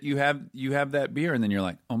have it, you have that beer, and then you're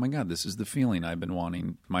like, oh my God, this is the feeling I've been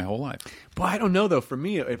wanting my whole life. But I don't know, though. For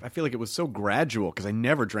me, I feel like it was so gradual because I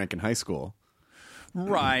never drank in high school.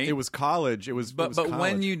 Right. It was college. But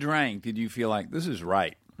when you drank, did you feel like this is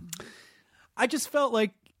right? I just felt like,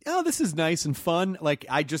 oh, this is nice and fun. Like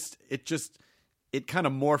it kind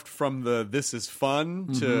of morphed from this is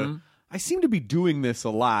fun to I seem to be doing this a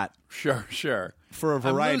lot. Sure. For a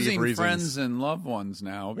variety of reasons. Friends and loved ones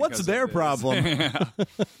now. What's their problem?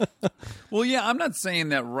 Well, yeah, I'm not saying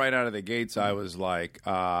that right out of the gates I was like,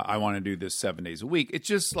 I want to do this 7 days a week. It's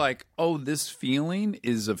just like, oh, this feeling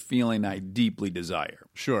is a feeling I deeply desire.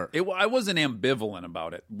 Sure. I wasn't ambivalent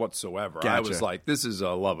about it whatsoever. Gotcha. I was like, this is a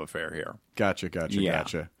love affair here.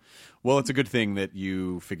 Gotcha. Well, it's a good thing that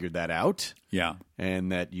you figured that out. Yeah.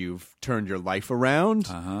 And that you've turned your life around.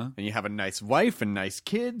 Uh-huh. And you have a nice wife and nice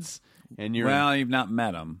kids. And you've not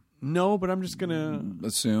met them. No, but I'm just going to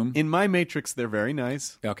assume. In my matrix, they're very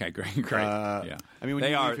nice. Okay, great. Yeah. I mean, when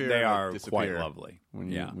they you are, leave here, they are disappear. quite lovely.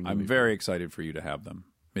 When you I'm very excited for you to have them.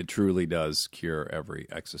 It truly does cure every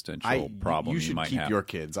existential problem you might have. You should keep your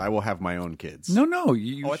kids. I will have my own kids. No,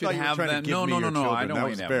 you I should thought you have were trying them. to give me your No. I children. don't That want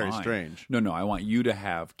was to have very mine. strange. No, I want you to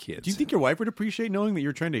have kids. Do you think your wife would appreciate knowing that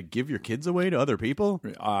you're trying to give your kids away to other people?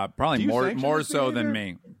 Probably more so than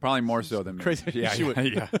me. Probably more so than me. Crazy.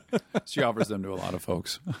 Yeah. She offers them to a lot of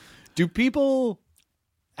folks. Do people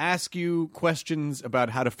ask you questions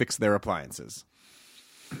about how to fix their appliances?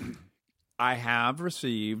 I have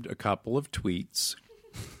received a couple of tweets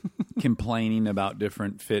complaining about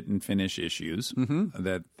different fit and finish issues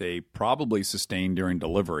that they probably sustained during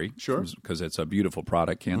delivery. Sure. Because it's a beautiful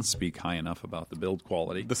product. Can't speak high enough about the build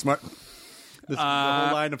quality. The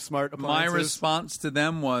whole line of smart appliances. My response to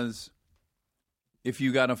them was, if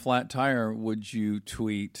you got a flat tire, would you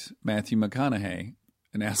tweet Matthew McConaughey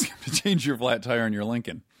and ask him to change your flat tire in your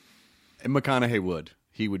Lincoln? And McConaughey would.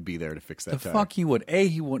 He would be there to fix that tire. The fuck he would. A,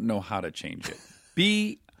 he wouldn't know how to change it.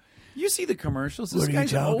 B, you see the commercials. This What are you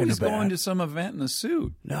guy's talking always about? going to some event in a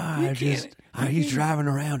suit. No, he's driving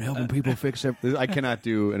around helping people fix their... I cannot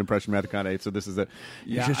do an impression of Matthew McConaughey, so this is it.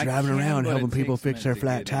 He's just driving around helping people fix their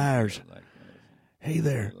flat tires. Hey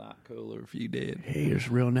there. A lot cooler if you did. Hey, it's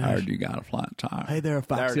real nice. I heard you got a flat tire. Hey there,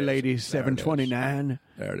 Foxy Lady 729.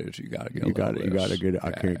 There it is. You got to get. You got to get it.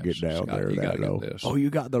 I can't get down there that low. Oh,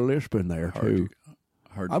 you got the lisp in there too.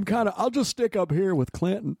 I'm kind of. I'll just stick up here with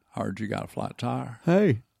Clinton. Heard you got a flat tire.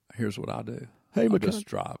 Hey, here's what I do. Hey, I'll just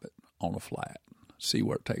drive it on a flat. See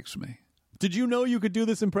where it takes me. Did you know you could do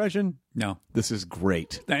this impression? No. This is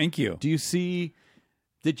great. Thank you. Do you see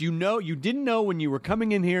Did you know you didn't know when you were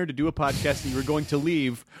coming in here to do a podcast that you were going to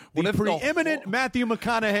leave the preeminent Matthew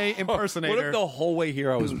McConaughey impersonator? What if the whole way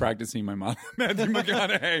here I was practicing my Matthew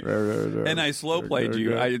McConaughey, and I slow played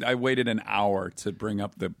you? I waited an hour to bring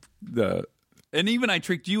up the, and even I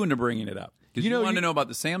tricked you into bringing it up because you wanted to know about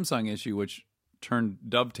the Samsung issue, which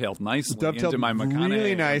dovetailed nicely into my McConaughey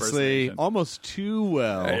really nicely, almost too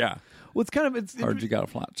well. Yeah. Well, it's heard you got a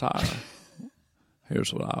flat tire.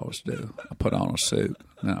 Here's what I always do. I put on a suit,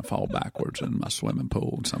 and then I fall backwards in my swimming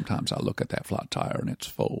pool, and sometimes I look at that flat tire, and it's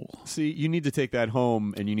full. See, you need to take that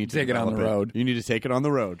home, and you need to take it on the road. You need to take it on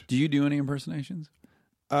the road. Do you do any impersonations?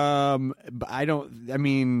 But I don't. I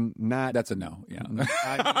mean, not. That's a no. Yeah.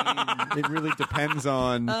 I mean, it really depends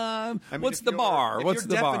on. What's the bar? What's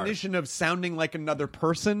the definition of sounding like another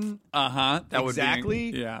person? That exactly.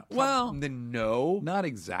 Would be, yeah. Well, then no, not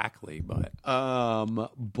exactly, but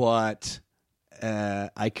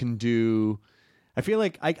I can do. I feel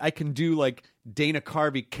like I can do like Dana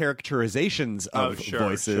Carvey characterizations of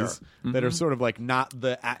voices that are sort of like not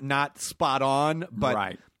spot on,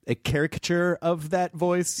 but a caricature of that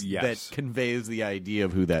voice that conveys the idea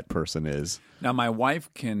of who that person is. Now, my wife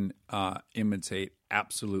can imitate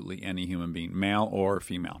absolutely any human being, male or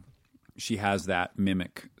female. She has that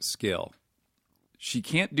mimic skill. She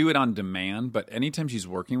can't do it on demand, but anytime she's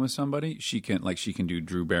working with somebody, she can do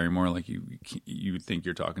Drew Barrymore, like you think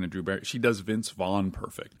you're talking to Drew Barrymore. She does Vince Vaughn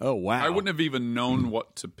perfect. Oh, wow. I wouldn't have even known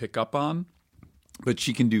what to pick up on, but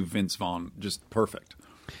she can do Vince Vaughn just perfect.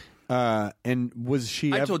 And was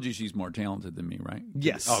she? I told you she's more talented than me, right?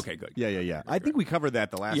 Yes. Okay, good. Yeah. I think we covered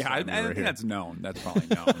that the last time. I think that's known. That's probably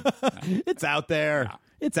known. It's out there. Yeah.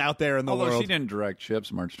 It's out there in the world. Although she didn't direct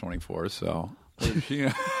Chips March 24th, so she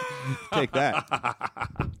take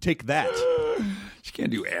that. Take that. She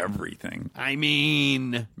can't do everything. I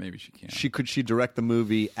mean, maybe she can. Could she direct the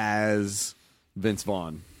movie as Vince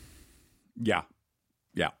Vaughn? Yeah,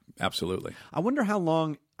 absolutely. I wonder how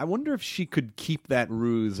long. I wonder if she could keep that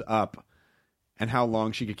ruse up, and how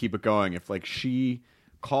long she could keep it going. If like she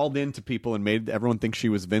called in to people and made everyone think she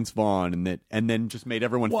was Vince Vaughn, and then just made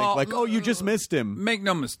everyone think like, oh, you just missed him. Make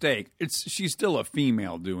no mistake, she's still a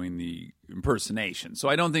female doing the impersonation, so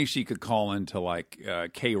I don't think she could call into like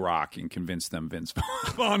K-Rock and convince them Vince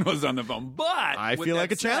Vaughn was on the phone. But I feel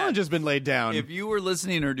like a challenge has been laid down. If you were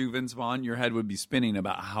listening to her do Vince Vaughn, your head would be spinning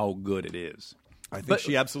about how good it is. I think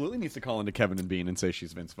she absolutely needs to call into Kevin and Bean and say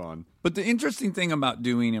she's Vince Vaughn. But the interesting thing about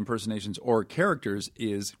doing impersonations or characters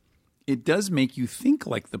is it does make you think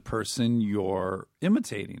like the person you're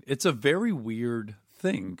imitating. It's a very weird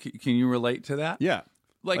thing. Can you relate to that? Yeah.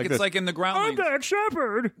 Like it's like in the Groundlings. I'm Dax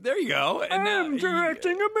Shepard. There you go. And I'm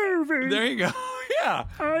directing a movie. There you go. Yeah.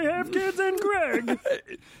 I have kids and Greg.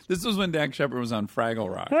 This was when Dax Shepard was on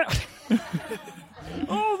Fraggle Rock.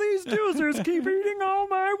 All these doozers keep eating all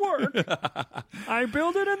my work. I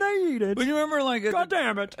build it and they eat it. But you remember, like, God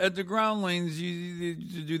damn it! At the Groundlings, you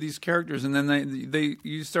do these characters, and then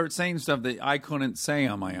you start saying stuff that I couldn't say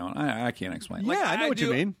on my own. I can't explain. Yeah, like, I know what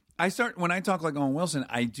you mean. When I talk like Owen Wilson,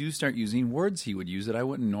 I do start using words he would use that I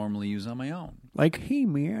wouldn't normally use on my own. Like, hey,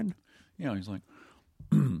 man. You know, he's like,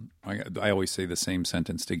 I always say the same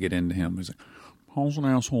sentence to get into him. He's like, how's an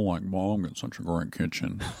asshole like Bob got such a great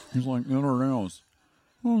kitchen? He's like, I don't know.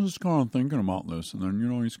 I was just kind of thinking about this, and then, you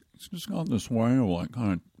know, he's just got this way of, like,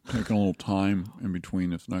 kind of taking a little time in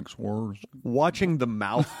between his next words. Watching the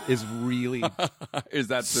mouth is really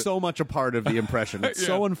so much a part of the impression. It's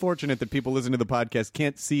so unfortunate that people listening to the podcast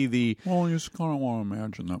can't see the... Well, you just kind of want to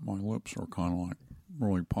imagine that my lips are kind of, like,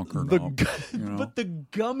 really puckered up. You know? But the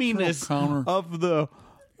gumminess of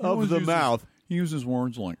the mouth... He uses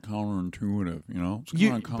words like counterintuitive, you know?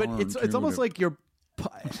 But it's almost like you're...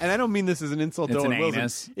 And I don't mean this as an insult to Owen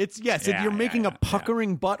Wilson. You're making a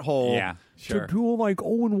puckering butthole. Yeah, sure. To do like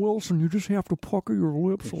Owen Wilson, you just have to pucker your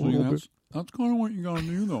lips a little bit. That's kind of what you got to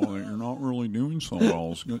do, though, that you're not really doing so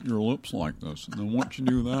well, is get your lips like this. And then once you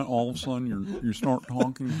do that, all of a sudden you start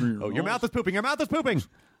talking through your nose. Your mouth is pooping. Your mouth is pooping.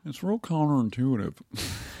 It's real counterintuitive.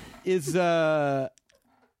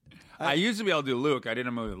 I used to be able to do Luke. I did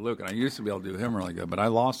a movie with Luke, and I used to be able to do him really good, but I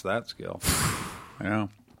lost that skill. Yeah.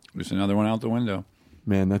 Just another one out the window.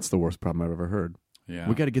 Man, that's the worst problem I've ever heard. Yeah.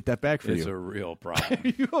 We got to get that back for you. It's a real problem. Are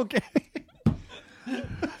you okay?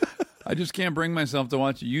 I just can't bring myself to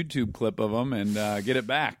watch a YouTube clip of them and get it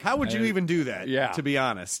back. How would you even do that? Yeah. To be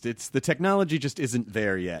honest, the technology just isn't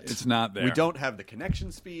there yet. It's not there. We don't have the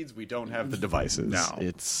connection speeds. We don't have the devices.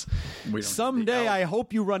 No. Someday I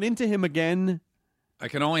hope you run into him again. I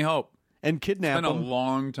can only hope. And kidnap him. It's been a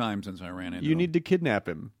long time since I ran into him. You need to kidnap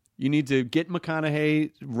him. You need to get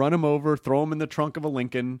McConaughey, run him over, throw him in the trunk of a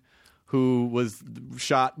Lincoln, who was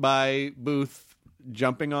shot by Booth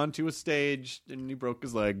jumping onto a stage and he broke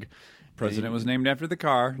his leg. President was named after the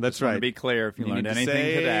car. That's Just right. want to be clear, if you learned anything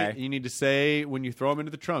today. You need to say, when you throw him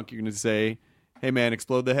into the trunk, you're going to say, hey, man,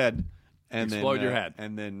 explode the head. And Explode your head.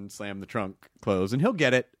 And then slam the trunk closed. And he'll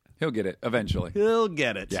get it. He'll get it eventually. He'll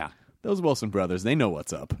get it. Yeah. Those Wilson brothers, they know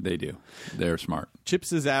what's up. They do. They're smart.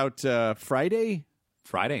 Chips is out Friday?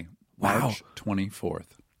 Friday. Wow. March 24th.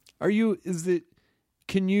 Was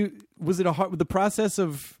it the process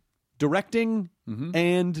of directing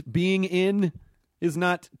and being in is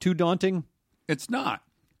not too daunting? It's not.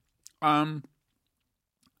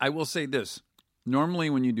 I will say this. Normally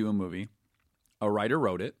when you do a movie, a writer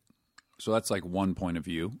wrote it. So that's like one point of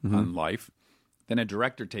view on life. Then a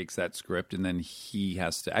director takes that script and then he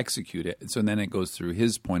has to execute it. So then it goes through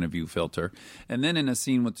his point of view filter. And then in a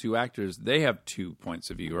scene with two actors, they have 2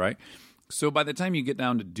 points of view, right? So by the time you get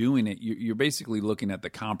down to doing it, you're basically looking at the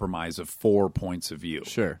compromise of 4 points of view.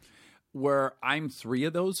 Sure. Where I'm 3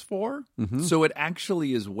 of those 4. So it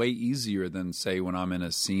actually is way easier than, say, when I'm in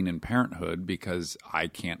a scene in Parenthood, because I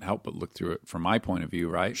can't help but look through it from my point of view,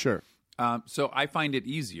 right? Sure. So I find it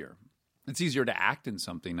easier. It's easier to act in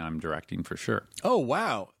something I'm directing for sure. Oh,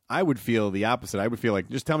 wow. I would feel the opposite. I would feel like,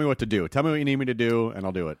 just tell me what to do. Tell me what you need me to do, and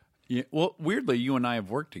I'll do it. Yeah, well, weirdly, you and I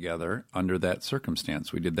have worked together under that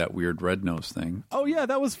circumstance. We did that weird red nose thing. Oh, yeah,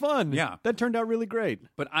 that was fun. Yeah. That turned out really great.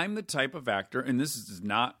 But I'm the type of actor, and this does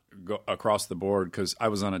not go across the board, because I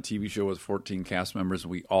was on a TV show with 14 cast members.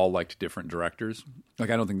 We all liked different directors. Like,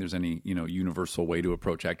 I don't think there's any, universal way to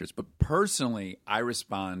approach actors. But personally, I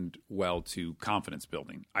respond well to confidence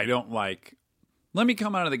building. I don't like, let me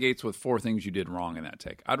come out of the gates with 4 things you did wrong in that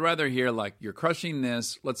take. I'd rather hear, like, you're crushing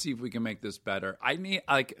this. Let's see if we can make this better.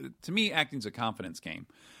 To me, acting's a confidence game.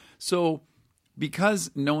 So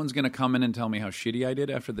because no one's going to come in and tell me how shitty I did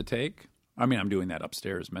after the take, I mean, I'm doing that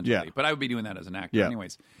upstairs mentally, but I would be doing that as an actor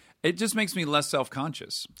anyways. It just makes me less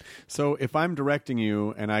self-conscious. So if I'm directing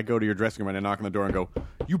you and I go to your dressing room and I knock on the door and go,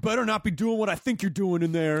 you better not be doing what I think you're doing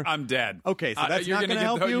in there. I'm dead. Okay, so that's not going to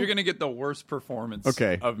help you? You're going to get the worst performance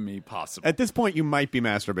of me possible. At this point, you might be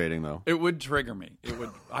masturbating, though. It would trigger me. It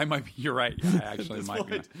would. I might be. You're right. Yeah, I actually might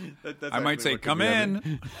be. I might say, come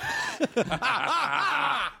in.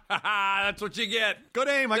 That's what you get. Good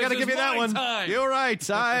aim. I got to give you that one. Time. You're right.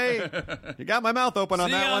 You got my mouth open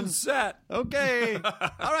on that one. Set. Okay.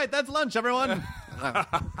 All right. That's lunch, everyone.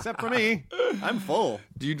 Except for me. I'm full.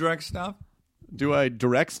 Do you direct stuff? Do I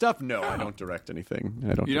direct stuff? No, I don't direct anything.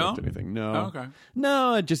 I don't direct anything. No. Oh, okay.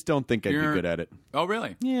 No, I just don't think I'd be good at it. Oh,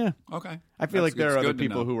 really? Yeah. Okay. I feel like there are other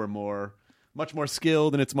people who are much more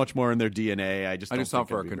skilled, and it's much more in their DNA. I just thought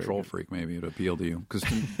for a control freak, maybe it would appeal to you, because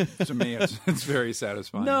to me, it's very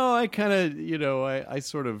satisfying. No, I kind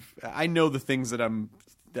of, I know the things that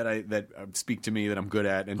speak to me that I'm good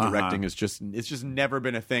at, and directing it's just never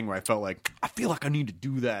been a thing where I felt like I feel like I need to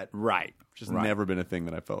do that. Right. Just never been a thing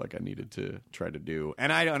that I felt like I needed to try to do,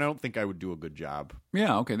 and I don't think I would do a good job.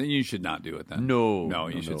 Yeah. Okay. Then you should not do it. Then no,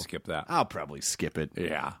 you should skip that. I'll probably skip it.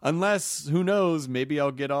 Yeah. Unless, who knows? Maybe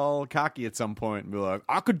I'll get all cocky at some point and be like,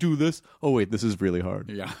 I could do this. Oh wait, this is really hard.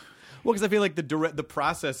 Yeah. Well, because I feel like the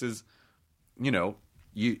process is,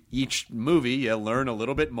 each movie you learn a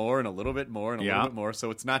little bit more and a little bit more and a little bit more. So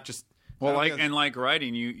it's not just like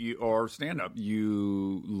writing, you or stand up,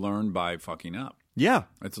 you learn by fucking up. Yeah.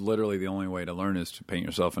 It's literally the only way to learn is to paint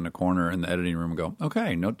yourself in a corner in the editing room and go,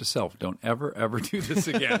 okay, note to self, don't ever do this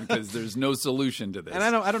again, because there's no solution to this. And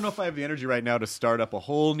I don't know if I have the energy right now to start up a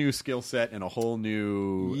whole new skill set and a whole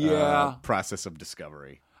new process of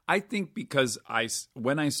discovery. I think because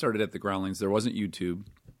when I started at the Groundlings, there wasn't YouTube.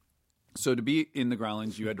 So to be in the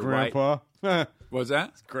Groundlings, you had to write. Grandpa. What's that?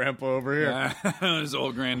 It's Grandpa over here. His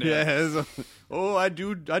old granddad. Yeah. I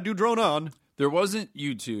do drone on. There wasn't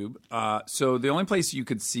YouTube, so the only place you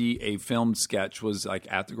could see a filmed sketch was like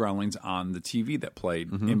at the Groundlings on the TV that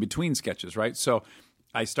played in between sketches, right? So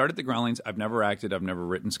I started the Groundlings. I've never acted, I've never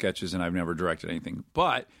written sketches, and I've never directed anything.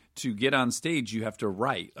 But to get on stage, you have to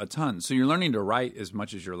write a ton. So you're learning to write as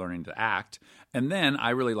much as you're learning to act. And then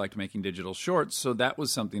I really liked making digital shorts, so that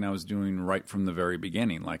was something I was doing right from the very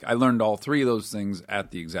beginning. Like, I learned all 3 of those things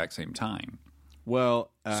at the exact same time.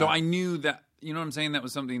 Well, so I knew that. You know what I'm saying? That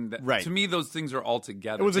was something that, to me, those things are all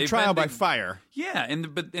together. It was a trial by fire. Yeah, and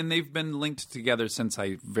they've been linked together since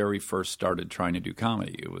I very first started trying to do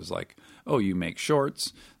comedy. It was like, oh, you make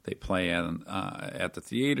shorts, they play at the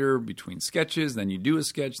theater between sketches, then you do a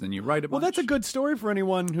sketch, then you write a bunch. Well, that's a good story for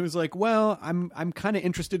anyone who's like, well, I'm kind of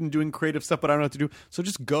interested in doing creative stuff, but I don't know what to do. So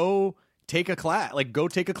just go take a class. Like, go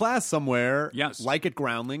take a class somewhere. Yes. Like at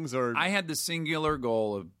Groundlings or... I had the singular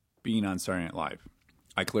goal of being on Saturday Night Live.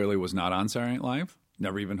 I clearly was not on Saturday Night Live,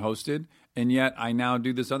 never even hosted, and yet I now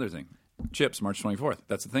do this other thing. Chips, March 24th.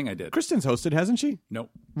 That's the thing I did. Kristen's hosted, hasn't she? Nope.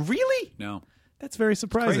 Really? No. That's very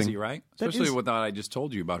surprising. It's crazy, right? Especially with what I just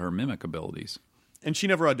told you about her mimic abilities. And she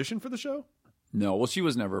never auditioned for the show? No. Well, she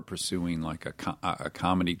was never pursuing like a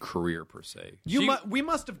comedy career per se. We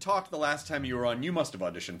must have talked the last time you were on. You must have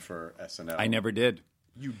auditioned for SNL. I never did.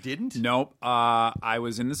 You didn't? Nope. I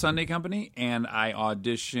was in the Sunday Company, and I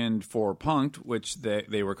auditioned for Punk'd, which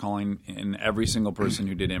they were calling in every single person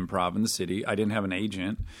who did improv in the city. I didn't have an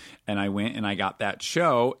agent, and I went and I got that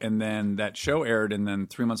show, and then that show aired, and then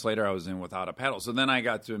 3 months later I was in Without a Paddle. So then I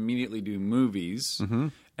got to immediately do movies,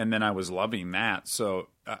 and then I was loving that. So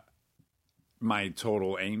my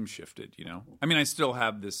total aim shifted, you know? I mean, I still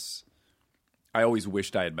have this... I always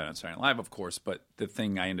wished I had been on Saturday Night Live, of course, but the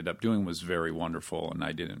thing I ended up doing was very wonderful, and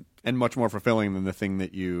I didn't. And much more fulfilling than the thing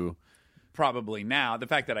that you... Probably now. The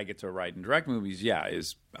fact that I get to write and direct movies,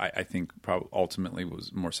 is I think probably ultimately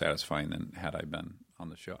was more satisfying than had I been on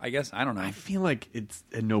the show. I guess, I don't know. I feel like it's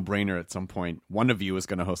a no-brainer at some point. One of you is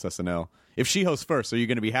going to host SNL. If she hosts first, are you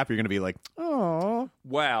going to be happy? You're going to be like, oh.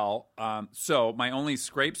 Well, so my only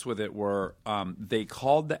scrapes with it were they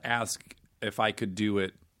called to ask if I could do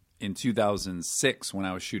it in 2006 when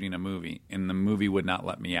I was shooting a movie, and the movie would not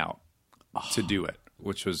let me out to do it,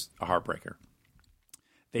 which was a heartbreaker.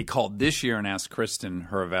 They called this year and asked Kristen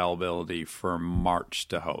her availability for March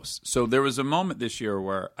to host. So there was a moment this year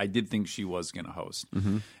where I did think she was going to host.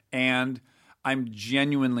 And I'm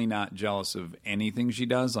genuinely not jealous of anything she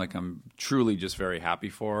does. Like, I'm truly just very happy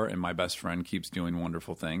for her, and my best friend keeps doing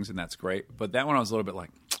wonderful things, and that's great. But that one I was a little bit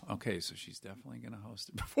like, okay, so she's definitely going to host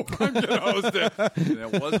it before I'm going to host it. And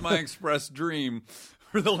that was my express dream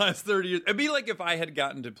for the last 30 years. It'd be like if I had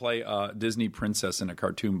gotten to play a Disney princess in a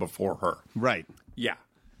cartoon before her. Right. Yeah.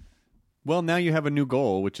 Well, now you have a new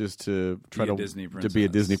goal, which is to try to be a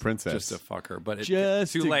Disney princess. Just to fuck her. But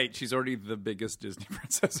it's too late. She's already the biggest Disney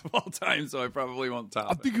princess of all time, so I probably won't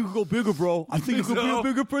top it. I think you could go bigger, bro. I think you could be a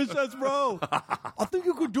bigger princess, bro. I think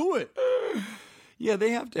you could do it. Yeah,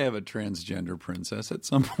 they have to have a transgender princess at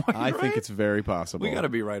some point. I think it's very possible. We got to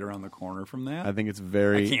be right around the corner from that. I think it's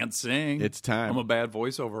very... I can't sing. It's time. I'm a bad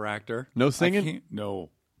voiceover actor. No singing?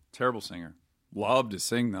 No. Terrible singer. Love to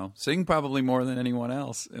sing, though. Sing probably more than anyone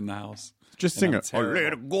else in the house. Just sing it. Oh,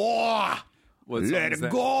 let it go. Let it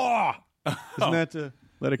go. Isn't that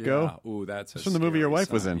Let It Go? Yeah. Ooh, that's from the movie your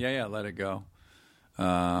wife was in. Yeah, Let It Go.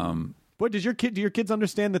 Boy, do your kids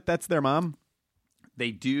understand that that's their mom?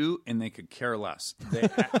 They do, and they could care less. They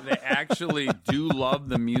actually do love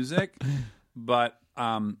the music, but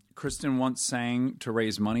Kristen once sang to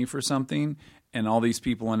raise money for something, and all these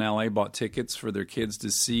people in L.A. bought tickets for their kids to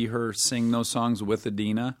see her sing those songs with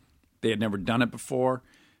Adina. They had never done it before.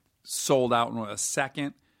 Sold out in a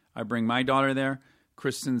second. I bring my daughter there.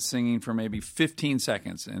 Kristen's singing for maybe 15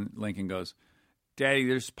 seconds, and Lincoln goes, "Daddy,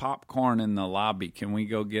 there's popcorn in the lobby. Can we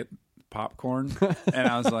go get popcorn?" And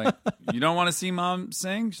I was like, "You don't want to see Mom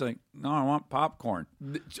sing?" She's like, "No, I want popcorn."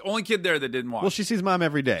 The only kid there that didn't watch. Well, she sees Mom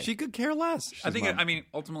every day. She could care less.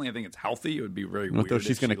 Ultimately, I think it's healthy. It would be very weird. Though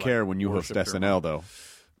she's going to care when you host SNL, though.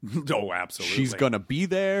 Oh, absolutely. She's going to be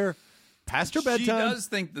there past her bedtime. She does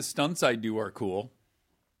think the stunts I do are cool.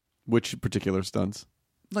 Which particular stunts?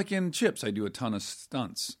 Like in Chips, I do a ton of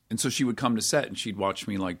stunts. And so she would come to set and she'd watch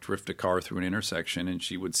me like drift a car through an intersection, and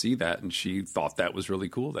she would see that, and she thought that was really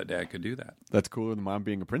cool that Dad could do that. That's cooler than Mom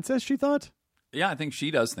being a princess, she thought? Yeah, I think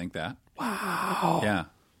she does think that. Wow. Yeah.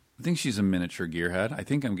 I think she's a miniature gearhead. I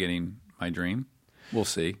think I'm getting my dream. We'll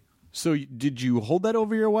see. So did you hold that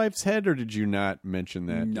over your wife's head, or did you not mention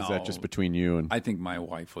that? No. Is that just between you and... I think my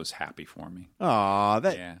wife was happy for me. Aw,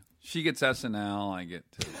 that... Yeah. She gets SNL. I get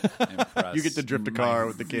to impress. You get to drift a car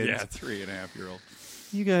with the kids. Yeah, 3.5-year-old.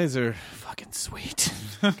 You guys are fucking sweet.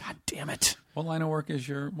 God damn it. What line of work is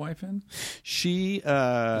your wife in? She is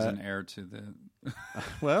an heir to the...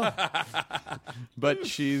 Well, but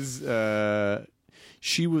she's...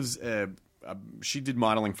 she was... she did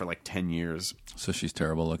modeling for like 10 years. So she's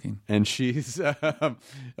terrible looking? And she's...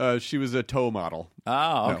 she was a tow model.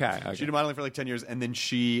 Oh, okay. She did modeling for like 10 years, and then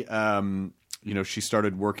she... she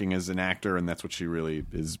started working as an actor, and that's what she really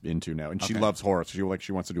is into now. And she loves horror, so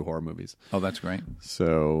she wants to do horror movies. Oh, that's great.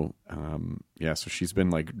 So, so she's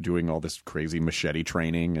been like doing all this crazy machete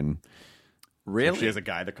training, and really, she has a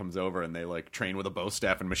guy that comes over, and they like train with a bow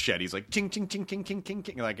staff and machetes, like ting ting ting ting ting ting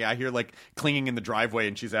ting. Like I hear like clinging in the driveway,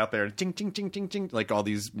 and she's out there, and ting ting ting ting ting, like all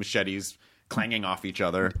these machetes clanging off each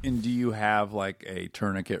other. And do you have like a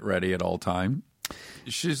tourniquet ready at all time?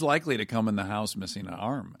 She's likely to come in the house missing an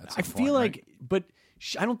arm. At some point, feel like, but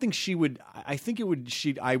I don't think she would. I think it would.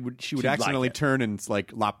 She would accidentally turn and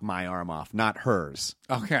like lop my arm off, not hers.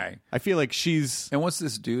 Okay. I feel like she's. And what's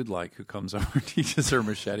this dude like who comes over and teaches her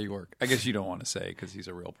machete work? I guess you don't want to say because he's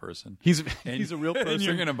a real person. He's a real person. And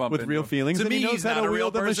you're gonna bump with into real him. feelings, To and me, he knows he's how not to a real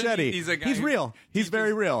wield a person. machete. He's a guy He's who real. He's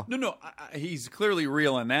very real. No, he's clearly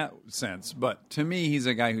real in that sense. But to me, he's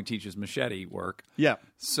a guy who teaches machete work. Yeah.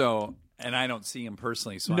 So, and I don't see him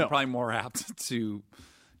personally, so I'm probably more apt to.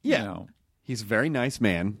 Yeah. You know. He's a very nice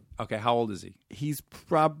man. Okay, how old is he? He's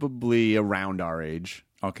probably around our age.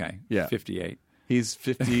 Okay. Yeah. 58. He's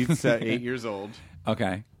 58 years old.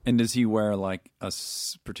 Okay. And does he wear like a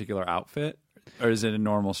particular outfit? Or is it a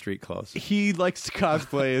normal street clothes? He likes to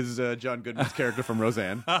cosplay as John Goodman's character from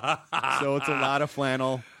Roseanne. So it's a lot of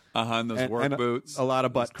flannel. And those work boots. A lot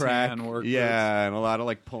of butt crack. Tan work boots. And a lot of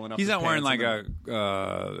like pulling up. He's his not wearing pants like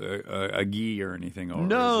a gi or anything over.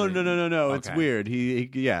 No. Okay. It's weird. He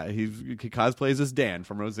cosplays as Dan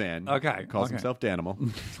from Roseanne. Okay. Calls himself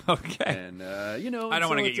Danimal. Okay. And I don't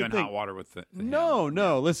want to get you in hot water with it.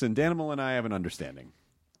 No. Listen, Danimal and I have an understanding.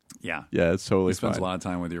 Yeah. Yeah, it's totally He spends fine. a lot of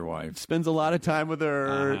time with your wife. Spends a lot of time with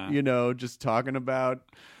her, just talking about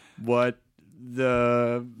what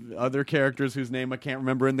the other characters whose name I can't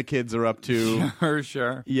remember and the kids are up to.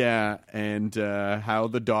 Sure. Yeah, and how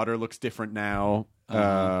the daughter looks different now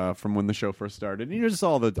from when the show first started. Just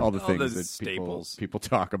all the things that people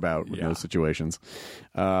talk about in those situations.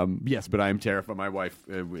 Yes, but I am terrified. My wife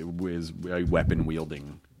is a weapon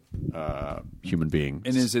wielding human being.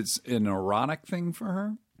 And is it an erotic thing for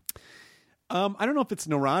her? I don't know if it's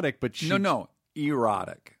neurotic, but No,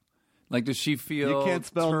 erotic. Like, does she feel... You can't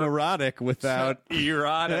spell neurotic without...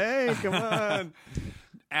 Erotic. Hey, come on.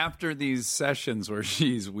 After these sessions where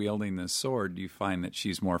she's wielding this sword, do you find that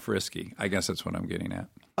she's more frisky? I guess that's what I'm getting at.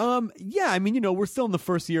 Yeah, I mean, we're still in the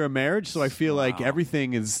first year of marriage, so I feel like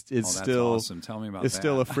everything is still awesome. Tell me about is that.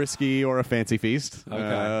 still a frisky or a fancy feast.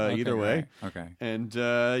 Okay. Either way. Okay. And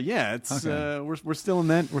it's we're still in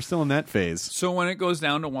that phase. So when it goes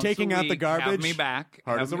down to once taking a out week, the garbage, have me back,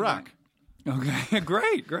 hard as a rock. Back. Okay,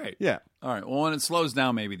 great. Yeah. All right. Well, when it slows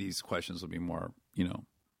down, maybe these questions will be more, You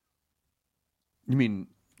mean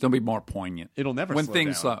they'll be more poignant. It'll never when slow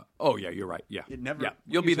things down. slow. Oh yeah, you're right. Yeah, it never. Yeah,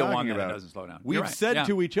 you'll be the one that doesn't slow down. We've said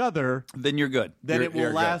to each other, then you're good. Then it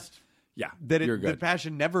will last. Good. Yeah, that you're good. The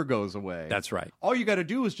passion never goes away. That's right. All you got to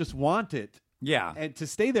do is just want it. Yeah, and to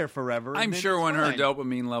stay there forever. I'm sure when her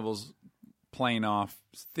dopamine levels plane off,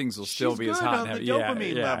 things will still be as hot. On the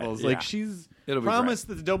dopamine levels, like she's promised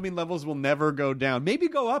that the dopamine levels will never go down. Maybe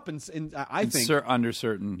go up, and I think under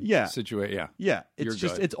certain situation. Yeah.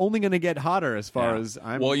 It's only going to get hotter as far as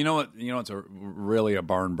I'm. Well, you know what? It's really a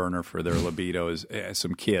barn burner for their libido is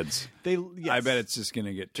some kids. I bet it's just going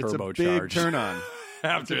to get turbocharged. It's a big turn on.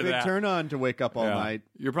 After it's a big turn on to wake up all night.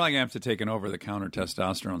 You're probably going to have to take an over-the-counter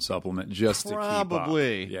testosterone supplement just to keep up.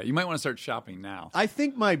 Yeah, you might want to start shopping now. I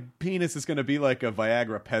think my penis is going to be like a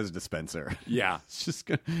Viagra Pez dispenser. Yeah. It's just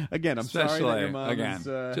again, I'm sorry that your mom is,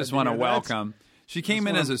 just want to welcome. She came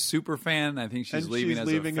in as a super fan. I think she's leaving as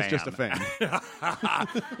a fan. As just a fan.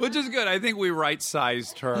 Which is good. I think we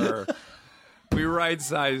right-sized her. We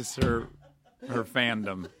right-sized her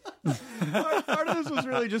fandom. Part of this was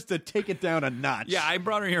really just to take it down a notch. Yeah, I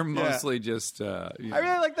brought her here mostly just... I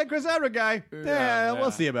really like that Chris Evra guy. Yeah,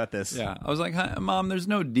 we'll see about this. Yeah, I was like, Mom, there's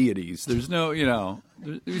no deities. There's no,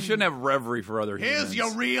 you shouldn't have reverie for other humans. Here's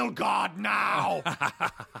your real God now.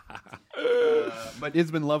 But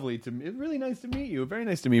it's been lovely to me. It's really nice to meet you. Very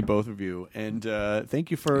nice to meet both of you. And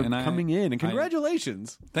thank you for coming in. And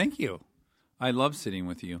congratulations. Thank you. I love sitting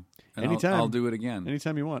with you. And anytime. I'll do it again.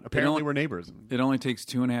 Anytime you want. Apparently we're neighbors. It only takes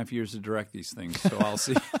 2.5 years to direct these things, so I'll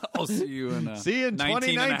see you in see you in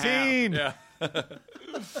 2019. Yeah.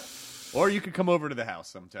 Or you could come over to the house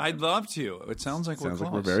sometime. I'd love to. It sounds like we're close.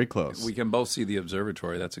 Like we're very close. We can both see the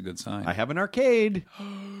observatory. That's a good sign. I have an arcade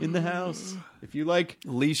in the house. If you like...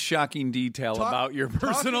 Least shocking detail about your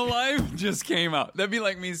personal life just came out. That'd be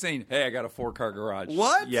like me saying, hey, I got a 4-car garage.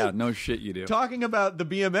 What? Yeah, no shit you do. Talking about the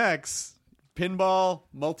BMX... Pinball,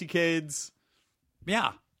 multicades.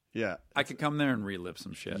 Yeah. Yeah. I could come there and relive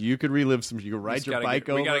some shit. You could relive some. You could ride your bike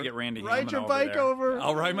over. We got to get Randy Ride your bike over.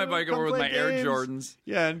 I'll ride my bike over with my Air Jordans.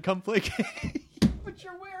 Yeah, and come play games. What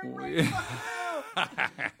you're wearing right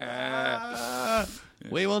now.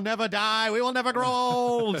 We will never die. We will never grow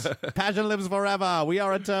old. Passion lives forever. We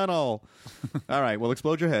are eternal. All right. Well,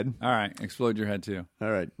 explode your head. All right. Explode your head, too.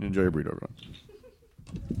 All right. Enjoy your burrito, everyone.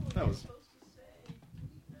 That was...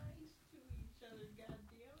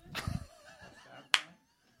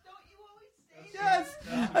 Yes,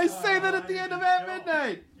 I say that at the end of At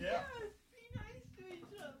Midnight. Yes, be nice to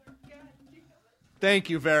each other. God damn it. Thank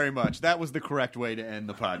you very much. That was the correct way to end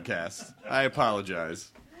the podcast. I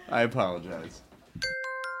apologize.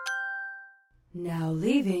 Now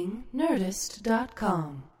leaving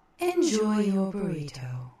Nerdist.com. Enjoy your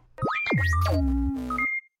burrito.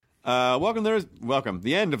 Welcome,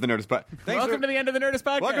 the end of the Nerdist Podcast. Welcome to the end of the Nerdist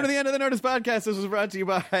Podcast. Welcome to the end of the Nerdist Podcast. This was brought to you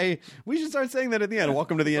by... We should start saying that at the end.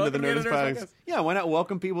 Welcome to the end of the Nerdist Podcast. Yeah, why not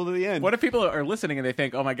welcome people to the end? What if people are listening and they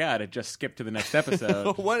think, oh my God, it just skipped to the next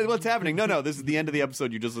episode? What's happening? No, this is the end of the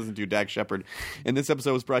episode you just listened to, Dax Shepard. And this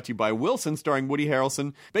episode was brought to you by Wilson, starring Woody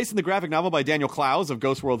Harrelson, based on the graphic novel by Daniel Clowes of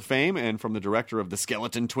Ghost World fame and from the director of The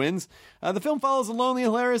Skeleton Twins. The film follows a lonely,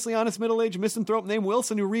 hilariously honest middle-aged misanthrope named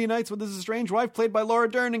Wilson who reunites with his estranged wife, played by Laura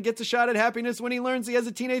Dern, and gets a shot at happiness when he learns he has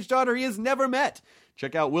a teenage daughter he has never met.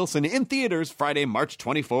 Check out Wilson in theaters Friday, March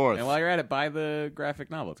 24th. And while you're at it, buy the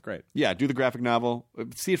graphic novel. It's great. Yeah, do the graphic novel.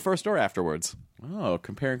 See it first or afterwards. Oh,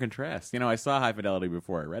 compare and contrast. I saw High Fidelity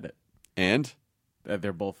before I read it. And?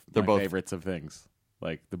 They're both my favorites of things.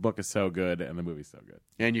 Like, the book is so good and the movie's so good.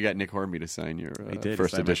 And you got Nick Hornby to sign your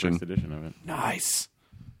first edition of it. Nice.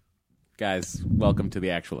 Guys, welcome to the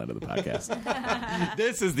actual end of the podcast.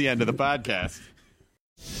 This is the end of the podcast.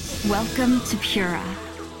 Welcome to Pura,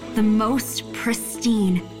 the most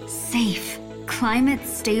pristine, safe,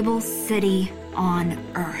 climate-stable city on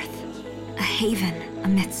Earth. A haven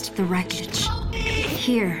amidst the wreckage.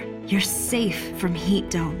 Here, you're safe from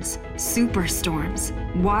heat domes, superstorms,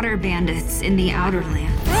 water bandits in the outer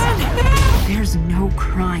lands. There's no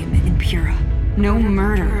crime in Pura. No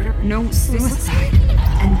murder, no suicide.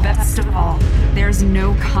 And best of all, there's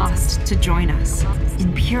no cost to join us.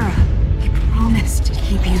 In Pura, we promise to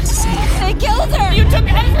keep you safe. They killed her! You took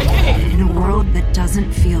everything! In a world that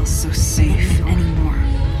doesn't feel so safe anymore,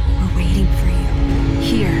 we're waiting for you.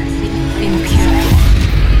 Here, in Pura.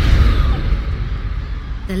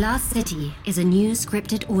 The Last City is a new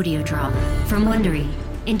scripted audio drama from Wondery.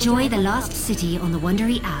 Enjoy The Last City on the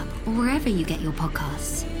Wondery app or wherever you get your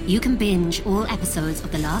podcasts. You can binge all episodes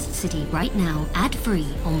of The Last City right now, ad-free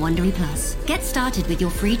on Wondery Plus. Get started with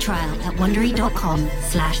your free trial at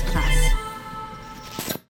Wondery.com/plus.